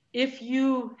if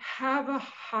you have a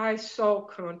high salt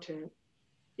content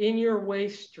in your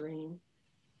waste stream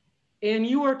and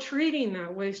you are treating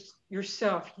that waste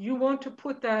yourself, you want to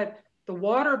put the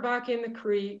water back in the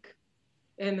creek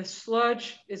and the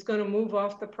sludge is going to move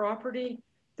off the property,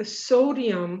 the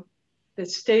sodium that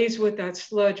stays with that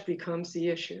sludge becomes the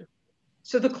issue.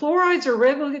 So the chlorides are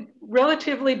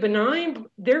relatively benign.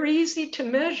 They're easy to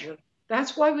measure.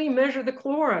 That's why we measure the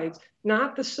chlorides,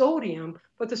 not the sodium,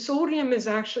 but the sodium is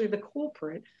actually the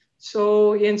culprit.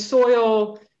 So in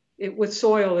soil, with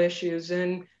soil issues,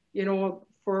 and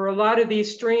for a lot of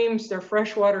these streams, they're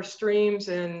freshwater streams,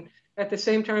 and at the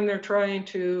same time they're trying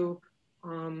to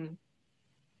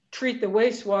treat the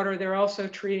wastewater, they're also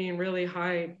treating really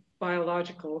high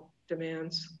biological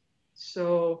demands.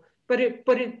 So,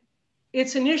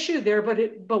 it's an issue there,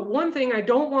 but one thing I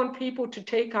don't want people to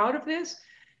take out of this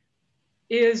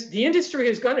is the industry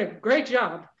has done a great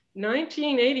job.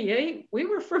 1988, we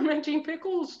were fermenting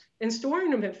pickles and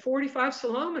storing them at 45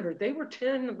 salamiter. They were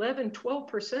 10, 11,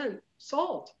 12%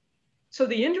 salt. So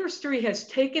the industry has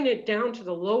taken it down to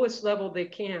the lowest level they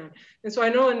can. And so I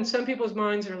know in some people's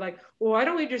minds are like, well, why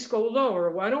don't we just go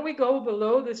lower? Why don't we go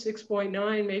below the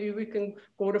 6.9? Maybe we can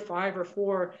go to 5 or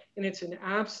 4. And it's an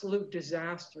absolute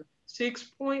disaster.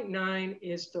 6.9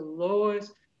 is the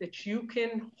lowest that you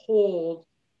can hold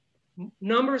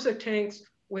numbers of tanks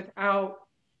without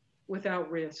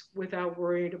risk, without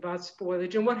worried about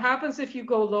spoilage. And what happens if you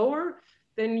go lower?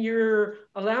 Then you're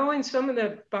allowing some of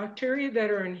the bacteria that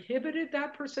are inhibited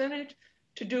that percentage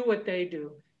to do what they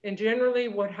do. And generally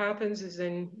what happens is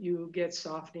then you get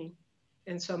softening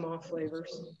and some off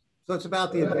flavors. So it's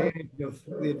about the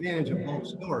advantage of bulk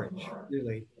storage,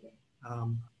 really.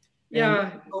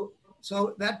 Yeah.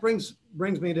 So that brings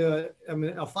me to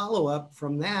a follow-up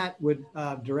from that would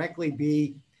directly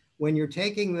be when you're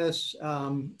taking this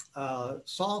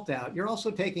salt out, you're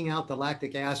also taking out the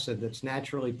lactic acid that's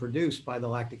naturally produced by the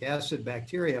lactic acid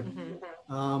bacteria.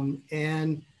 Mm-hmm.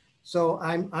 And so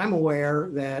I'm aware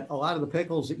that a lot of the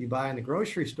pickles that you buy in the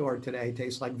grocery store today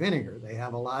taste like vinegar. They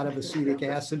have a lot of acetic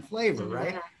acid flavor,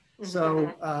 right?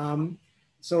 Mm-hmm.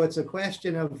 So it's a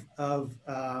question of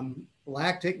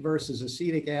lactic versus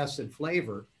acetic acid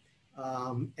flavor.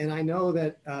 And I know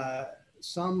that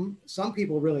some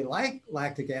people really like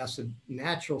lactic acid,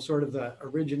 natural, sort of the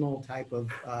original type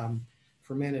of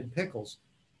fermented pickles.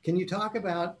 Can you talk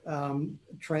about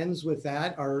trends with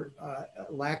that, or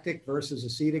lactic versus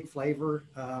acetic flavor?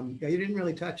 You didn't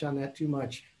really touch on that too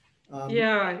much.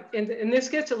 Yeah, and this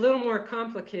gets a little more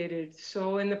complicated.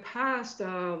 So in the past,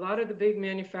 a lot of the big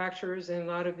manufacturers and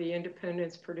a lot of the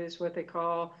independents produce what they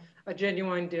call a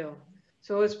genuine dill.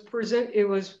 So it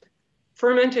was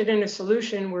fermented in a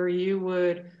solution where you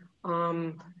would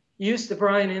use the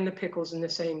brine and the pickles in the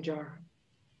same jar.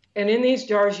 And in these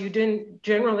jars, you didn't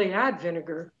generally add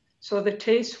vinegar. So the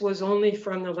taste was only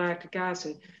from the lactic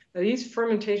acid. Now, these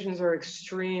fermentations are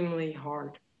extremely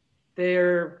hard.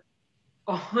 They're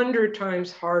 100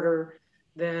 times harder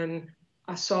than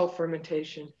a salt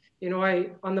fermentation.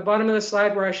 On the bottom of the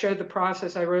slide where I showed the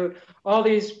process, I wrote all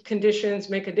these conditions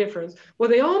make a difference. Well,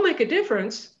 they all make a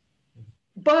difference,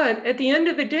 but at the end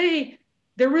of the day,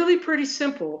 they're really pretty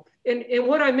simple. And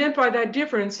what I meant by that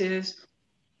difference is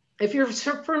if you're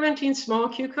fermenting small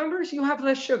cucumbers, you have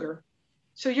less sugar.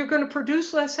 So you're going to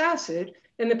produce less acid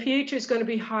and the pH is going to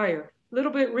be higher, a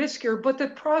little bit riskier, but the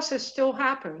process still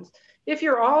happens. If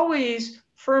you're always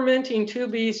fermenting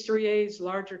 2Bs, 3As,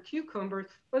 larger cucumbers,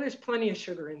 well, there's plenty of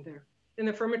sugar in there. And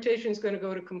the fermentation is going to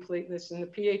go to completeness and the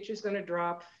pH is going to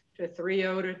drop to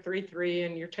 3.0 to 3.3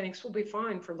 and your tanks will be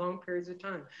fine for long periods of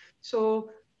time. So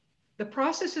the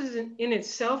process in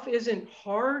itself isn't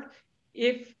hard.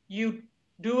 if you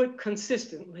do it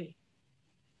consistently.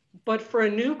 But for a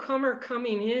newcomer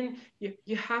coming in,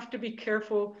 you have to be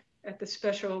careful at the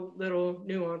special little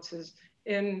nuances.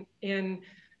 And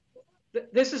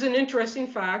this is an interesting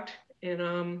fact,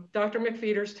 and Dr.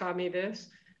 McFeeters taught me this,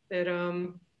 that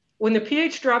when the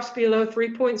pH drops below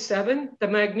 3.7, the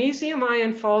magnesium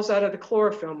ion falls out of the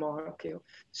chlorophyll molecule.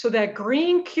 So that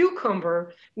green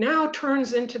cucumber now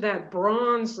turns into that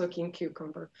bronze-looking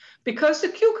cucumber. Because the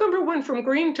cucumber went from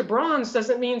green to bronze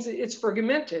doesn't mean it's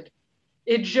fermented.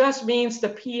 It just means the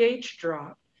pH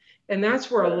dropped. And that's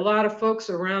where a lot of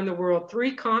folks around the world,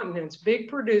 3 continents, big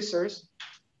producers,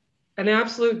 an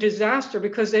absolute disaster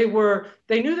because they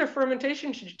knew their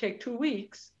fermentation should take 2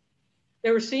 weeks.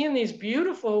 They were seeing these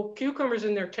beautiful cucumbers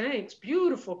in their tanks,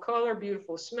 beautiful color,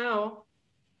 beautiful smell.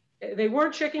 They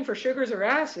weren't checking for sugars or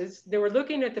acids. They were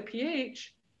looking at the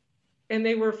pH and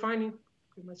they were finding,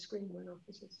 my screen went off.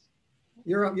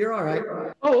 You're all right.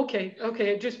 Oh, okay. Okay.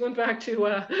 It just went back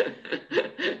to,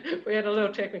 we had a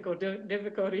little technical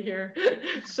difficulty here.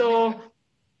 So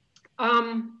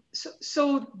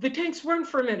the tanks weren't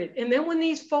fermented. And then when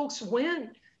these folks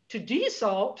went to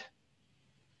desalt,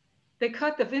 they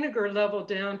cut the vinegar level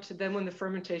down to then when the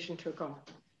fermentation took off.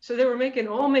 So they were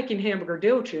all making hamburger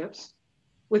dill chips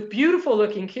with beautiful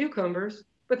looking cucumbers,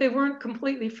 but they weren't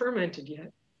completely fermented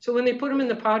yet. So when they put them in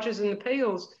the pouches and the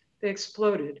pails, they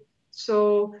exploded.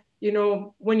 So,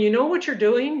 when you know what you're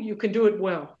doing, you can do it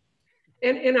well.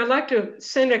 And I'd like to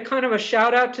send a kind of a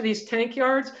shout out to these tank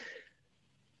yards,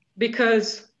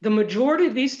 because the majority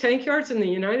of these tank yards in the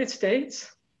United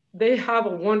States, they have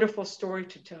a wonderful story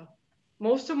to tell.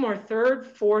 Most of them are 3rd,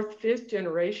 4th, 5th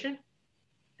generation.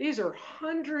 These are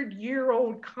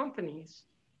 100-year-old companies.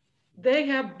 They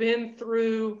have been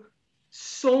through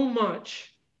so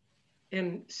much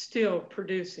and still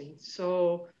producing.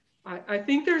 So I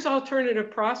think there's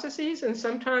alternative processes, and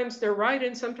sometimes they're right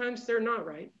and sometimes they're not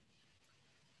right.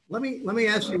 Let me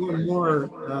ask you one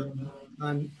more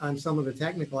on some of the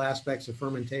technical aspects of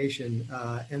fermentation,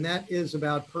 and that is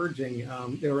about purging.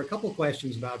 There were a couple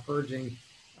questions about purging.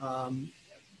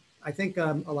 I think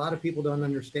a lot of people don't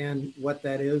understand what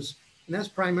that is, and that's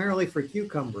primarily for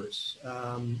cucumbers,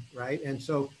 right? And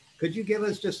so could you give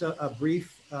us just a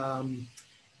brief,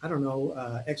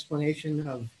 explanation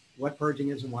of what purging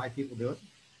is and why people do it?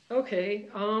 Okay,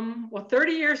 well,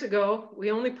 30 years ago, we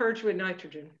only purged with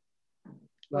nitrogen.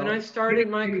 When I started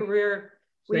my career,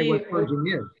 what purging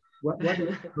is. What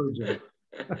is purging?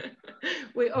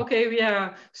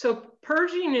 So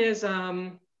purging is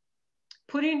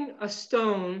putting a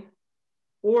stone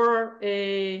or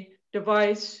a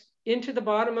device into the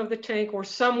bottom of the tank or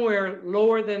somewhere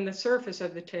lower than the surface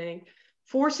of the tank,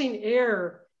 forcing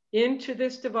air into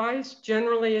this device.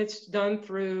 Generally, it's done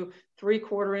through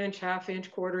 3/4 inch, 1/2 inch,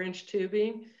 1/4 inch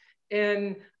tubing,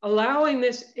 and allowing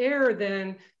this air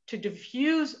then to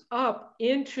diffuse up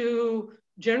into,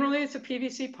 generally it's a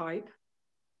PVC pipe.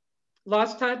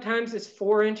 Lots of times it's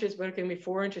 4 inches, but it can be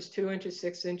 4 inches, 2 inches,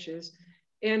 6 inches.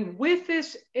 And with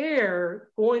this air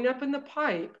going up in the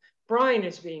pipe, brine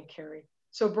is being carried.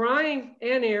 So brine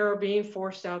and air are being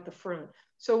forced out the front.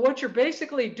 So what you're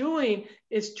basically doing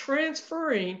is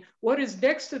transferring what is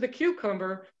next to the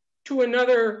cucumber to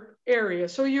another area.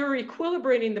 So you're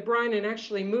equilibrating the brine and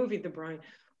actually moving the brine.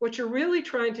 What you're really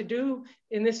trying to do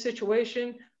in this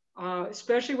situation,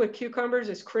 especially with cucumbers,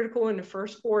 is critical in the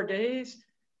first 4 days,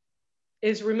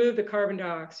 is remove the carbon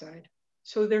dioxide.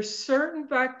 So there's certain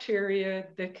bacteria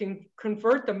that can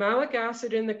convert the malic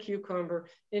acid in the cucumber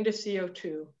into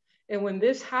CO2. And when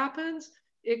this happens,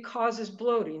 it causes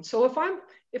bloating. So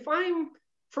if I'm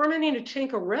fermenting a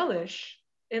tank of relish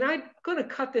and I'm gonna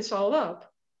cut this all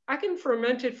up, I can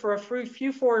ferment it for a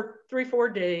few 3-4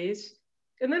 days,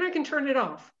 and then I can turn it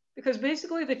off, because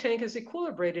basically the tank is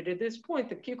equilibrated at this point.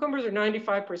 The cucumbers are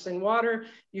 95% water.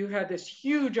 You had this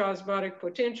huge osmotic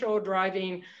potential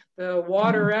driving the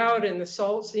water out and the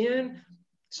salts in.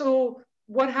 So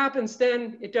what happens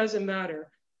then, it doesn't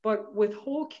matter. But with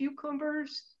whole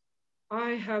cucumbers,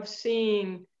 I have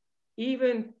seen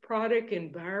even product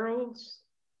in barrels,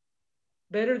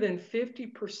 better than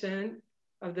 50%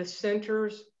 of the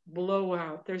centers blow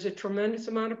out. There's a tremendous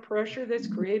amount of pressure that's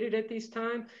created at these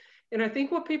times. And I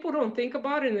think what people don't think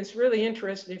about, and it's really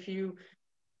interesting,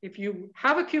 if you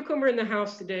have a cucumber in the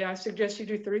house today, I suggest you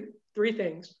do three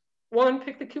things. 1,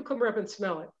 pick the cucumber up and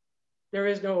smell it. There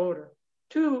is no odor.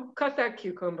 2, cut that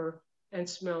cucumber and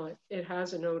smell it. It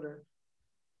has an odor.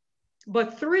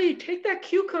 But 3, take that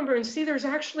cucumber and see there's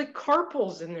actually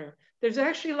carpels in there. There's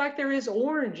actually, like there is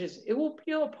oranges. It will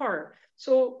peel apart.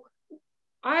 So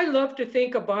I love to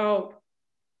think about,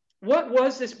 what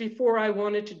was this before I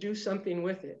wanted to do something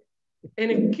with it?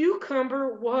 And a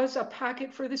cucumber was a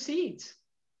packet for the seeds.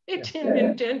 It didn't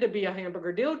intend to be a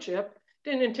hamburger dill chip,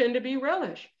 didn't intend to be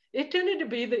relish. It tended to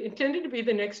be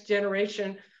the next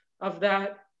generation of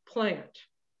that plant.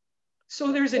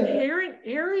 So there's inherent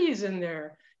areas in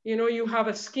there. You know, you have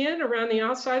a skin around the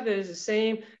outside that is the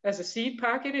same as a seed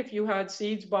packet if you had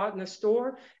seeds bought in the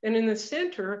store. And in the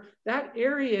center, that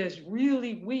area is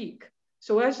really weak.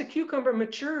 So as the cucumber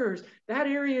matures, that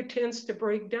area tends to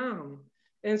break down.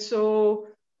 And so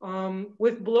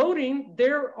with bloating,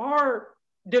 there are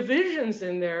divisions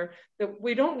in there that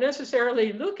we don't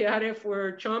necessarily look at if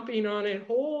we're chomping on it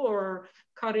whole or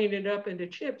cutting it up into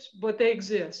chips, but they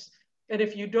exist. And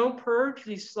if you don't purge,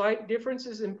 these slight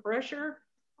differences in pressure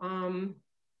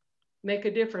make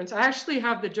a difference. I actually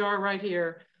have the jar right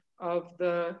here of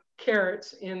the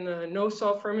carrots in the no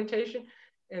salt fermentation.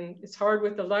 And it's hard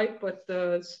with the light, but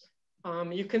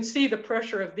you can see the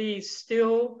pressure of these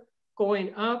still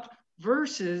going up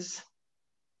versus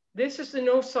this is the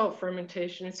no salt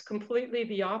fermentation. It's completely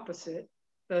the opposite.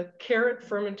 The carrot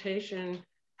fermentation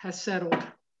has settled.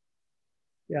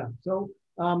 Yeah, so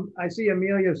I see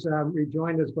Amelia's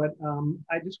rejoined us, but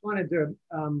I just wanted to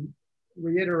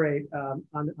reiterate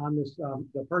on this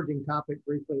the purging topic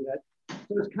briefly that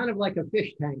so it's kind of like a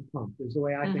fish tank pump is the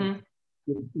way I think.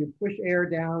 You push air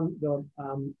down, the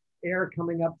air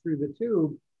coming up through the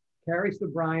tube carries the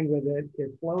brine with it,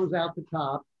 it flows out the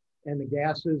top and the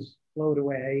gases float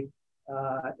away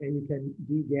and you can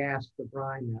degas the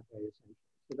brine that way essentially.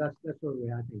 So that's sort of the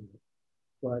way I think of it.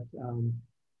 But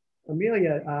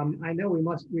Amelia, I know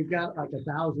we've got like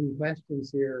 1,000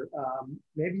 questions here.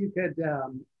 Maybe you could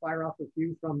fire off a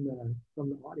few from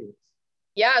the audience.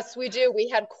 Yes, we do. We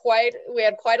had quite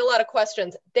a lot of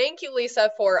questions. Thank you,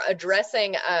 Lisa, for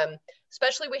addressing,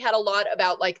 especially we had a lot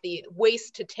about like the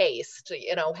waste to taste,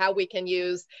 you know, how we can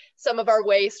use some of our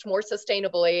waste more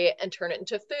sustainably and turn it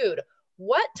into food.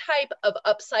 What type of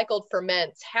upcycled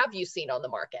ferments have you seen on the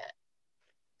market?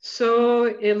 So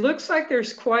it looks like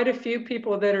there's quite a few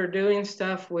people that are doing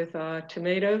stuff with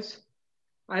tomatoes.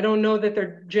 I don't know that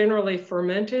they're generally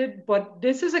fermented, but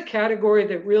this is a category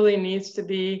that really needs to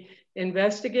be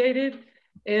investigated.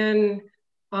 And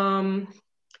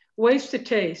waste to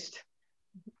taste.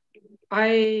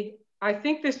 I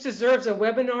think this deserves a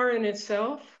webinar in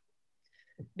itself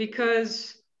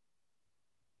because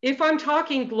if I'm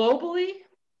talking globally,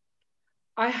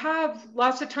 I have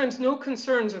lots of times no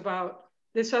concerns about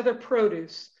this other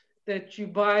produce that you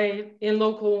buy in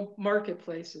local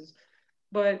marketplaces.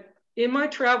 But in my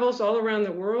travels all around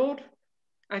the world,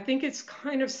 I think it's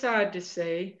kind of sad to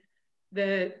say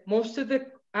that most of the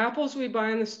apples we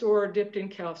buy in the store are dipped in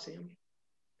calcium.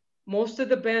 Most of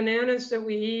the bananas that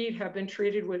we eat have been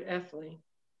treated with ethylene.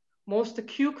 Most of the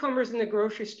cucumbers in the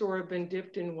grocery store have been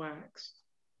dipped in wax.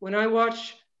 When I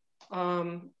watch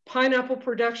pineapple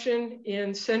production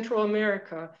in Central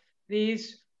America,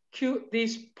 these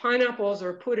pineapples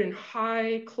are put in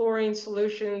high chlorine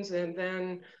solutions and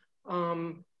then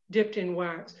dipped in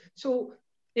wax. So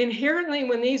inherently,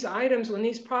 when these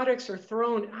products are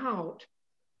thrown out,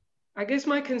 I guess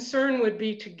my concern would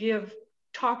be to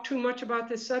talk too much about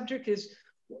this subject is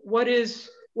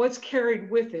what's carried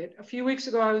with it. A few weeks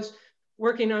ago, I was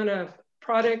working on a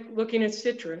product looking at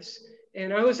citrus,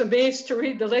 and I was amazed to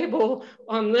read the label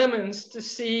on lemons to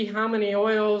see how many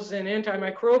oils and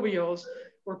antimicrobials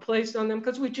were placed on them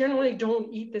because we generally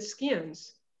don't eat the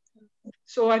skins.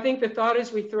 So I think the thought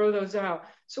is we throw those out.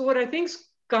 So what I think's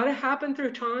got to happen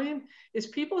through time is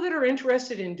people that are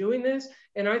interested in doing this,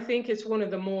 and I think it's one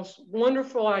of the most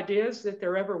wonderful ideas that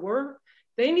there ever were,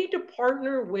 they need to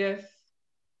partner with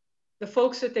the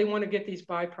folks that they want to get these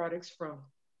byproducts from.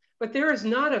 But there is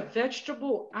not a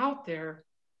vegetable out there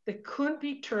that couldn't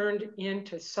be turned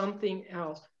into something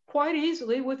else quite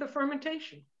easily with a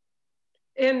fermentation.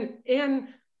 And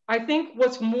I think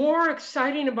what's more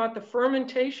exciting about the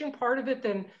fermentation part of it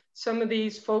than some of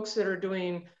these folks that are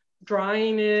doing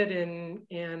drying it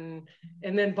and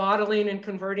then bottling and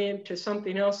converting it to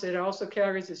something else that also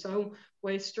carries its own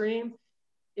waste stream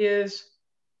is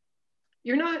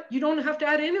you don't have to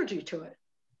add energy to it.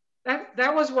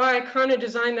 That was why I kind of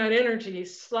designed that energy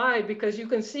slide, because you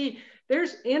can see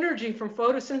there's energy from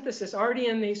photosynthesis already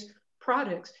in these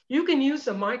products. You can use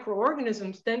the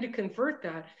microorganisms then to convert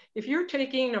that. If you're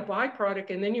taking a byproduct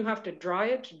and then you have to dry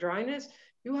it to dryness,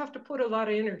 you have to put a lot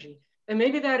of energy. And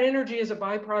maybe that energy is a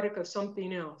byproduct of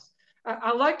something else.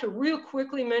 I like to real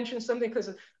quickly mention something because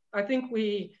I think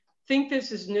we think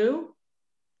this is new.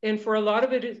 And for a lot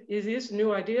of it, it is a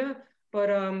new idea. But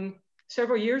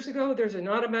several years ago, there's an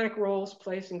automatic rolls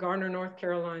place in Garner, North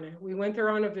Carolina. We went there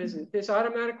on a visit. This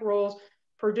automatic rolls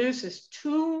produces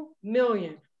 2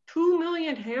 million 2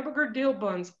 million hamburger deal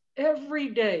buns every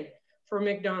day for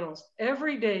McDonald's.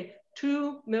 Every day,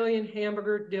 2 million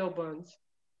hamburger deal buns.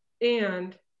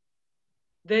 And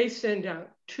they send out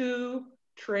 2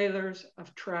 trailers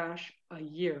of trash a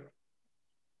year.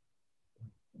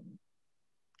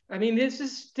 I mean, this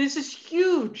is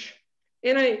huge.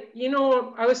 And I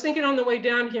was thinking on the way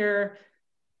down here,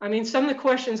 I mean, some of the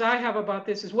questions I have about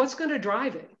this is what's going to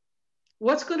drive it?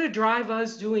 What's going to drive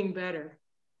us doing better?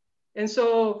 And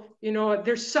so,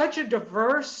 there's such a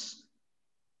diverse,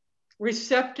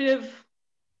 receptive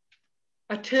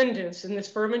attendance in this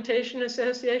fermentation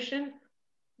association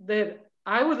that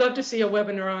I would love to see a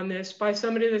webinar on this by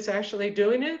somebody that's actually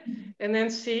doing it, and then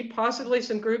see possibly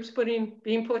some groups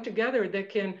being put together that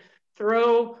can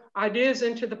throw ideas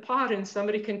into the pot and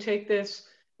somebody can take this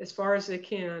as far as they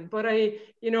can. But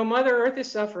Mother Earth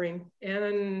is suffering,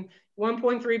 and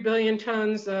 1.3 billion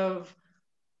tons of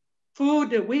food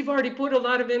that we've already put a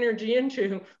lot of energy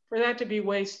into, for that to be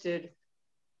wasted,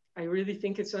 I really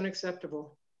think it's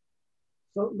unacceptable.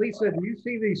 So Lisa, do you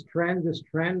see this trend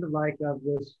like of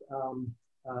this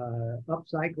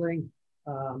upcycling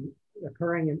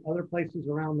occurring in other places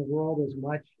around the world as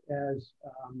much as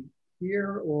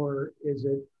here, or is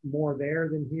it more there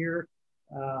than here?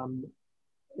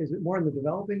 Is it more in the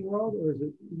developing world, or is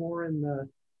it more in the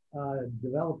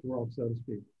developed world, so to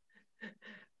speak?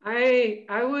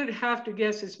 I would have to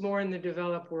guess it's more in the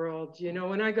developed world.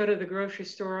 When I go to the grocery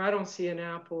store, I don't see an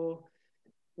apple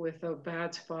with a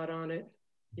bad spot on it.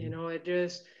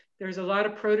 There's a lot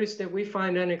of produce that we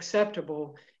find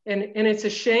unacceptable. And it's a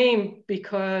shame,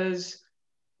 because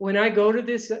when I go to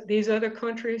these other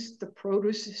countries, the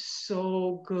produce is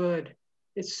so good.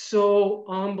 It's so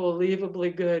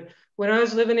unbelievably good. When I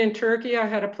was living in Turkey, I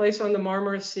had a place on the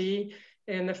Marmara Sea,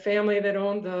 and the family that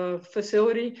owned the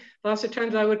facility, lots of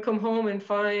times I would come home and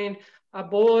find a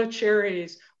bowl of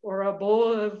cherries or a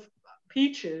bowl of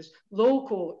peaches,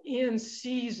 local, in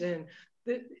season.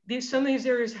 Some of these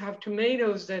areas have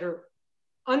tomatoes that are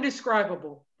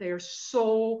undescribable. They are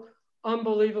so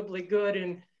unbelievably good.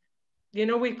 And, we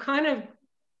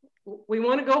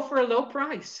want to go for a low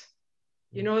price.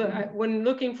 When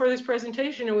looking for this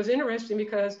presentation, it was interesting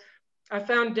because I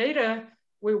found data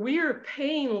where we are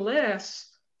paying less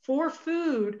for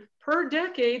food per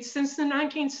decade since the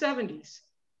 1970s.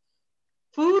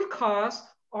 Food costs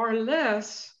are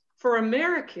less for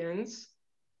Americans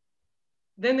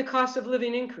than the cost of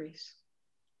living increase.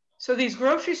 So these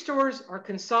grocery stores are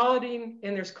consolidating,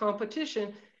 and there's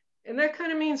competition, and that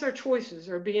kind of means our choices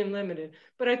are being limited.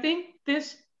 But I think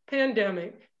this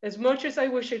pandemic, as much as I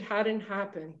wish it hadn't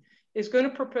happened, is going to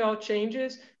propel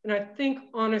changes. And I think,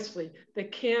 honestly, they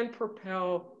can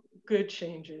propel good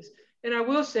changes. And I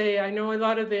will say, I know a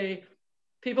lot of the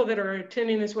people that are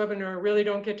attending this webinar really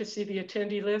don't get to see the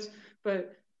attendee list,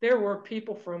 but there were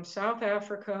people from South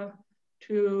Africa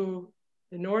to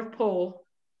the North Pole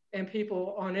and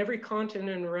people on every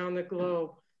continent around the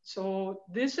globe. So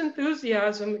this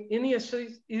enthusiasm in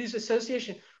these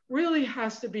association really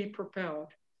has to be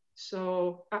propelled.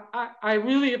 So I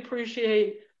really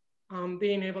appreciate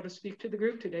being able to speak to the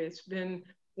group today. It's been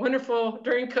wonderful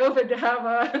during COVID to have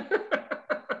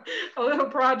a little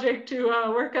project to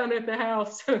work on at the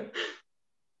house.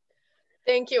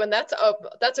 Thank you, and that's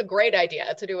a great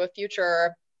idea to do a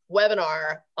future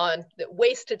webinar on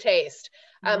waste to taste.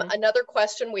 Another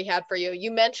question we had for you,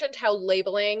 you mentioned how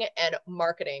labeling and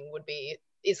marketing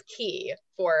is key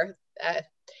for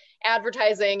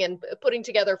advertising and putting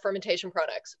together fermentation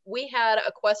products. We had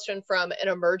a question from an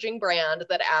emerging brand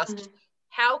that asked,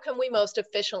 how can we most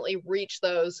efficiently reach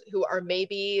those who are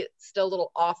maybe still a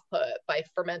little off-put by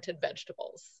fermented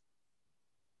vegetables?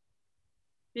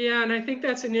 Yeah, and I think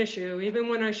that's an issue. Even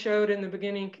when I showed in the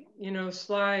beginning,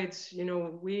 slides,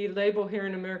 we label here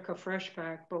in America fresh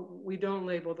pack, but we don't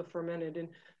label the fermented. And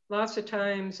lots of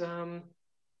times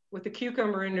with the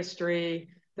cucumber industry,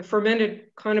 the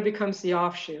fermented kind of becomes the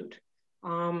offshoot.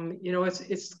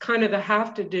 It's kind of the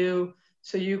have to do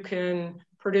so you can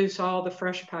produce all the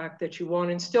fresh pack that you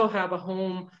want and still have a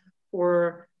home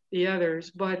for the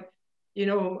others. But,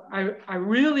 I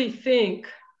really think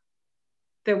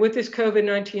that with this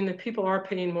COVID-19, that people are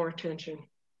paying more attention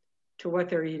to what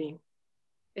they're eating.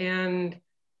 And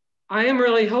I am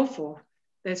really hopeful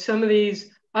that some of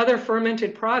these other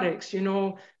fermented products,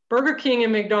 Burger King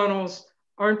and McDonald's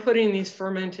aren't putting these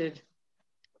fermented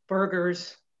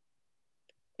burgers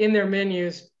in their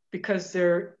menus because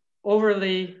they're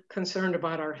overly concerned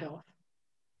about our health.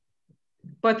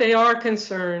 But they are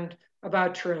concerned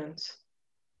about trends.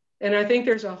 And I think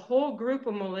there's a whole group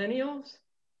of millennials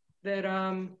that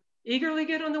eagerly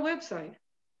get on the website.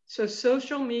 So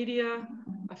social media,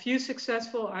 a few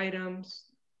successful items,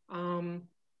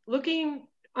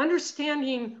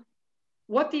 understanding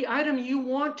what the item you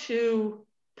want to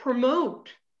promote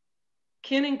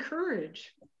can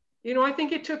encourage. You know, I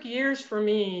think it took years for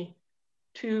me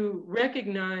to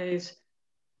recognize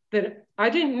that I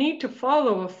didn't need to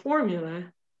follow a formula.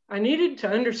 I needed to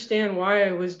understand why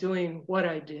I was doing what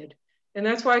I did. And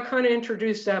that's why I kind of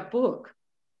introduced that book.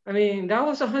 I mean, that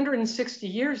was 160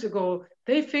 years ago.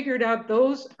 They figured out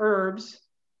those herbs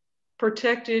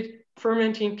protected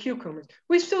fermenting cucumbers.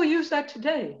 We still use that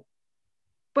today.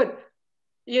 But,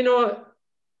 you know,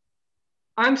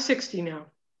 I'm 60 now.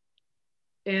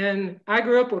 And I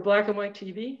grew up with black and white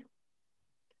TV.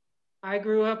 I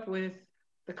grew up with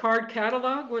the card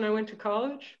catalog when I went to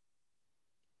college.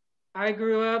 I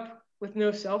grew up with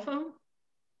no cell phone.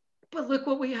 But look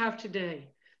what we have today.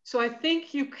 So I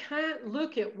think you can't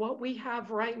look at what we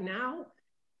have right now.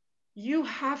 You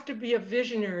have to be a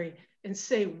visionary and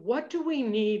say, what do we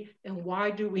need and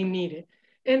why do we need it?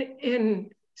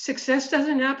 And success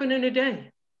doesn't happen in a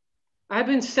day. I've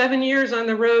been 7 years on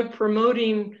the road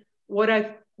promoting what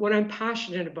I'm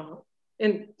passionate about.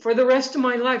 And for the rest of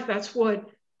my life, that's what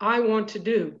I want to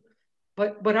do.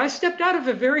 But I stepped out of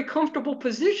a very comfortable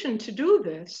position to do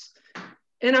this,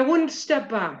 and I wouldn't step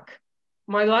back.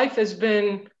 My life has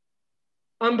been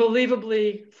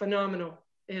unbelievably phenomenal,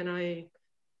 and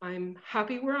I'm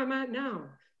happy where I'm at now.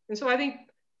 And so I think,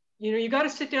 you know, you got to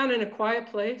sit down in a quiet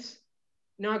place,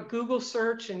 not Google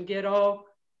search and get all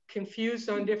confused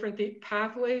on different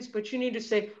pathways, but you need to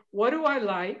say, what do I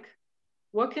like?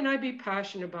 What can I be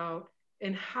passionate about?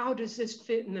 And how does this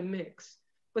fit in the mix?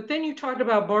 But then you talked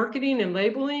about marketing and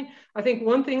labeling. I think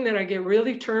one thing that I get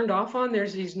really turned off on,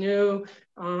 there's these new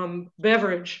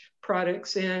beverage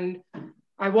products, and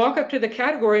I walk up to the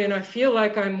category and I feel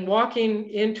like I'm walking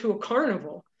into a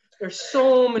carnival. There's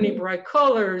so many bright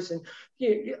colors, and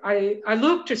I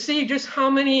look to see just how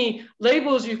many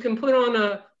labels you can put on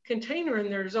a container,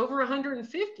 and there's over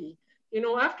 150. You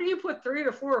know, after you put 3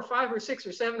 or 4 or 5 or 6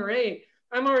 or 7 or 8,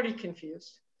 I'm already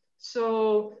confused.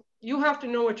 So you have to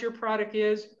know what your product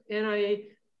is, and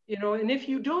and if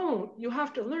you don't, you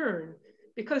have to learn,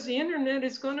 because the internet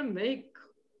is going to make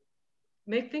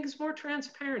things more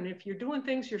transparent. If you're doing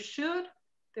things you should,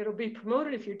 that'll be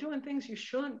promoted. If you're doing things you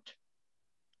shouldn't,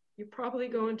 you're probably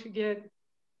going to get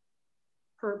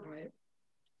hurt by it.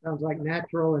 Sounds like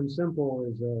natural and simple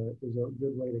is a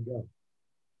good way to go.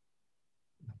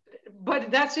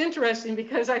 But that's interesting,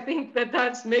 because I think that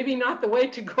that's maybe not the way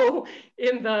to go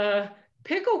in the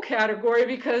pickle category,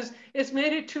 because it's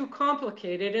made it too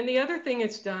complicated. And the other thing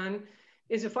it's done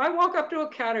is, if I walk up to a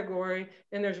category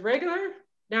and there's regular,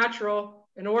 natural,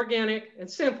 and organic, and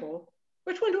simple,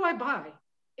 which one do I buy?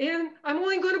 And I'm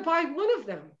only going to buy one of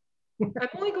them. I'm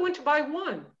only going to buy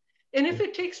one. And if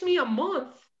it takes me a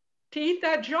month to eat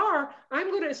that jar,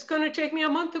 it's going to take me a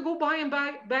month to go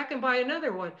back and buy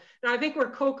another one. And I think where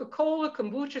Coca-Cola,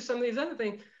 kombucha, some of these other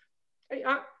things,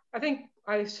 I think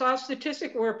I saw a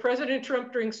statistic where President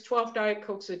Trump drinks 12 Diet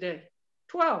Cokes a day.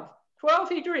 12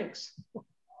 he drinks.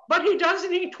 But he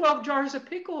doesn't eat 12 jars of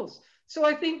pickles. So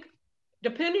I think,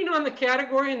 depending on the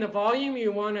category and the volume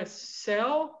you want to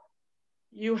sell,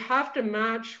 you have to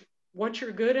match what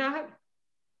you're good at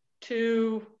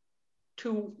to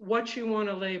what you want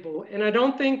to label. And I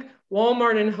don't think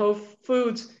Walmart and Whole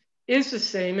Foods is the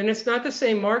same, and it's not the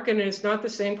same market, and it's not the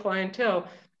same clientele.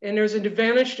 And there's an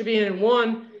advantage to being in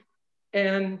one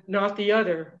and not the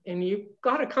other. And you've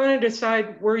got to kind of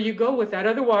decide where you go with that.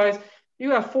 Otherwise,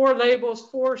 you have 4 labels,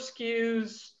 4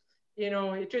 SKUs, you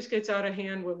know, it just gets out of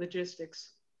hand with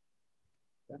logistics.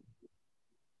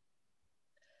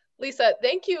 Lisa,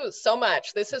 thank you so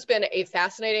much. This has been a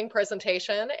fascinating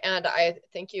presentation, and I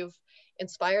think you've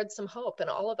inspired some hope in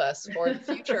all of us for the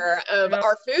future of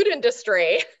our food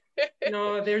industry.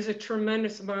 No, there's a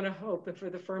tremendous amount of hope for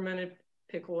the fermented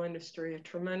pickle industry, a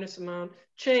tremendous amount.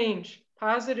 Change,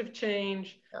 positive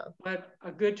change, but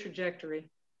a good trajectory.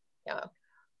 Yeah.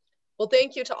 Well,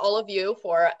 thank you to all of you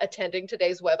for attending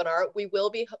today's webinar. We will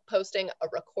be posting a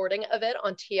recording of it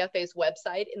on TFA's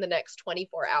website in the next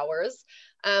 24 hours.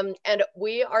 And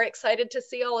we are excited to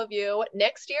see all of you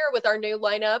next year with our new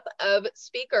lineup of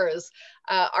speakers.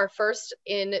 Our first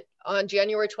on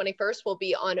January 21st will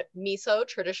be on miso,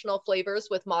 traditional flavors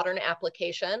with modern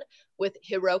application, with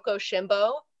Hiroko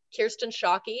Shimbo, Kirsten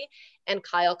Shockey, and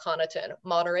Kyle Connaughton,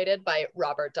 moderated by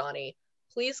Robert Donnie.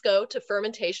 Please go to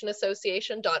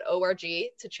fermentationassociation.org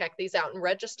to check these out and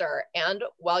register. And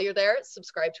while you're there,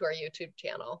 subscribe to our YouTube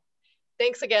channel.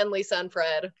 Thanks again, Lisa and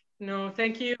Fred. No,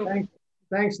 thank you.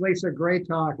 Thanks, Lisa. Great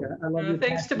talk. I love you.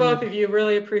 Thanks to both of you.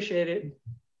 Really appreciate it.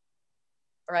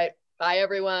 All right. Bye,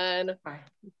 everyone. Bye.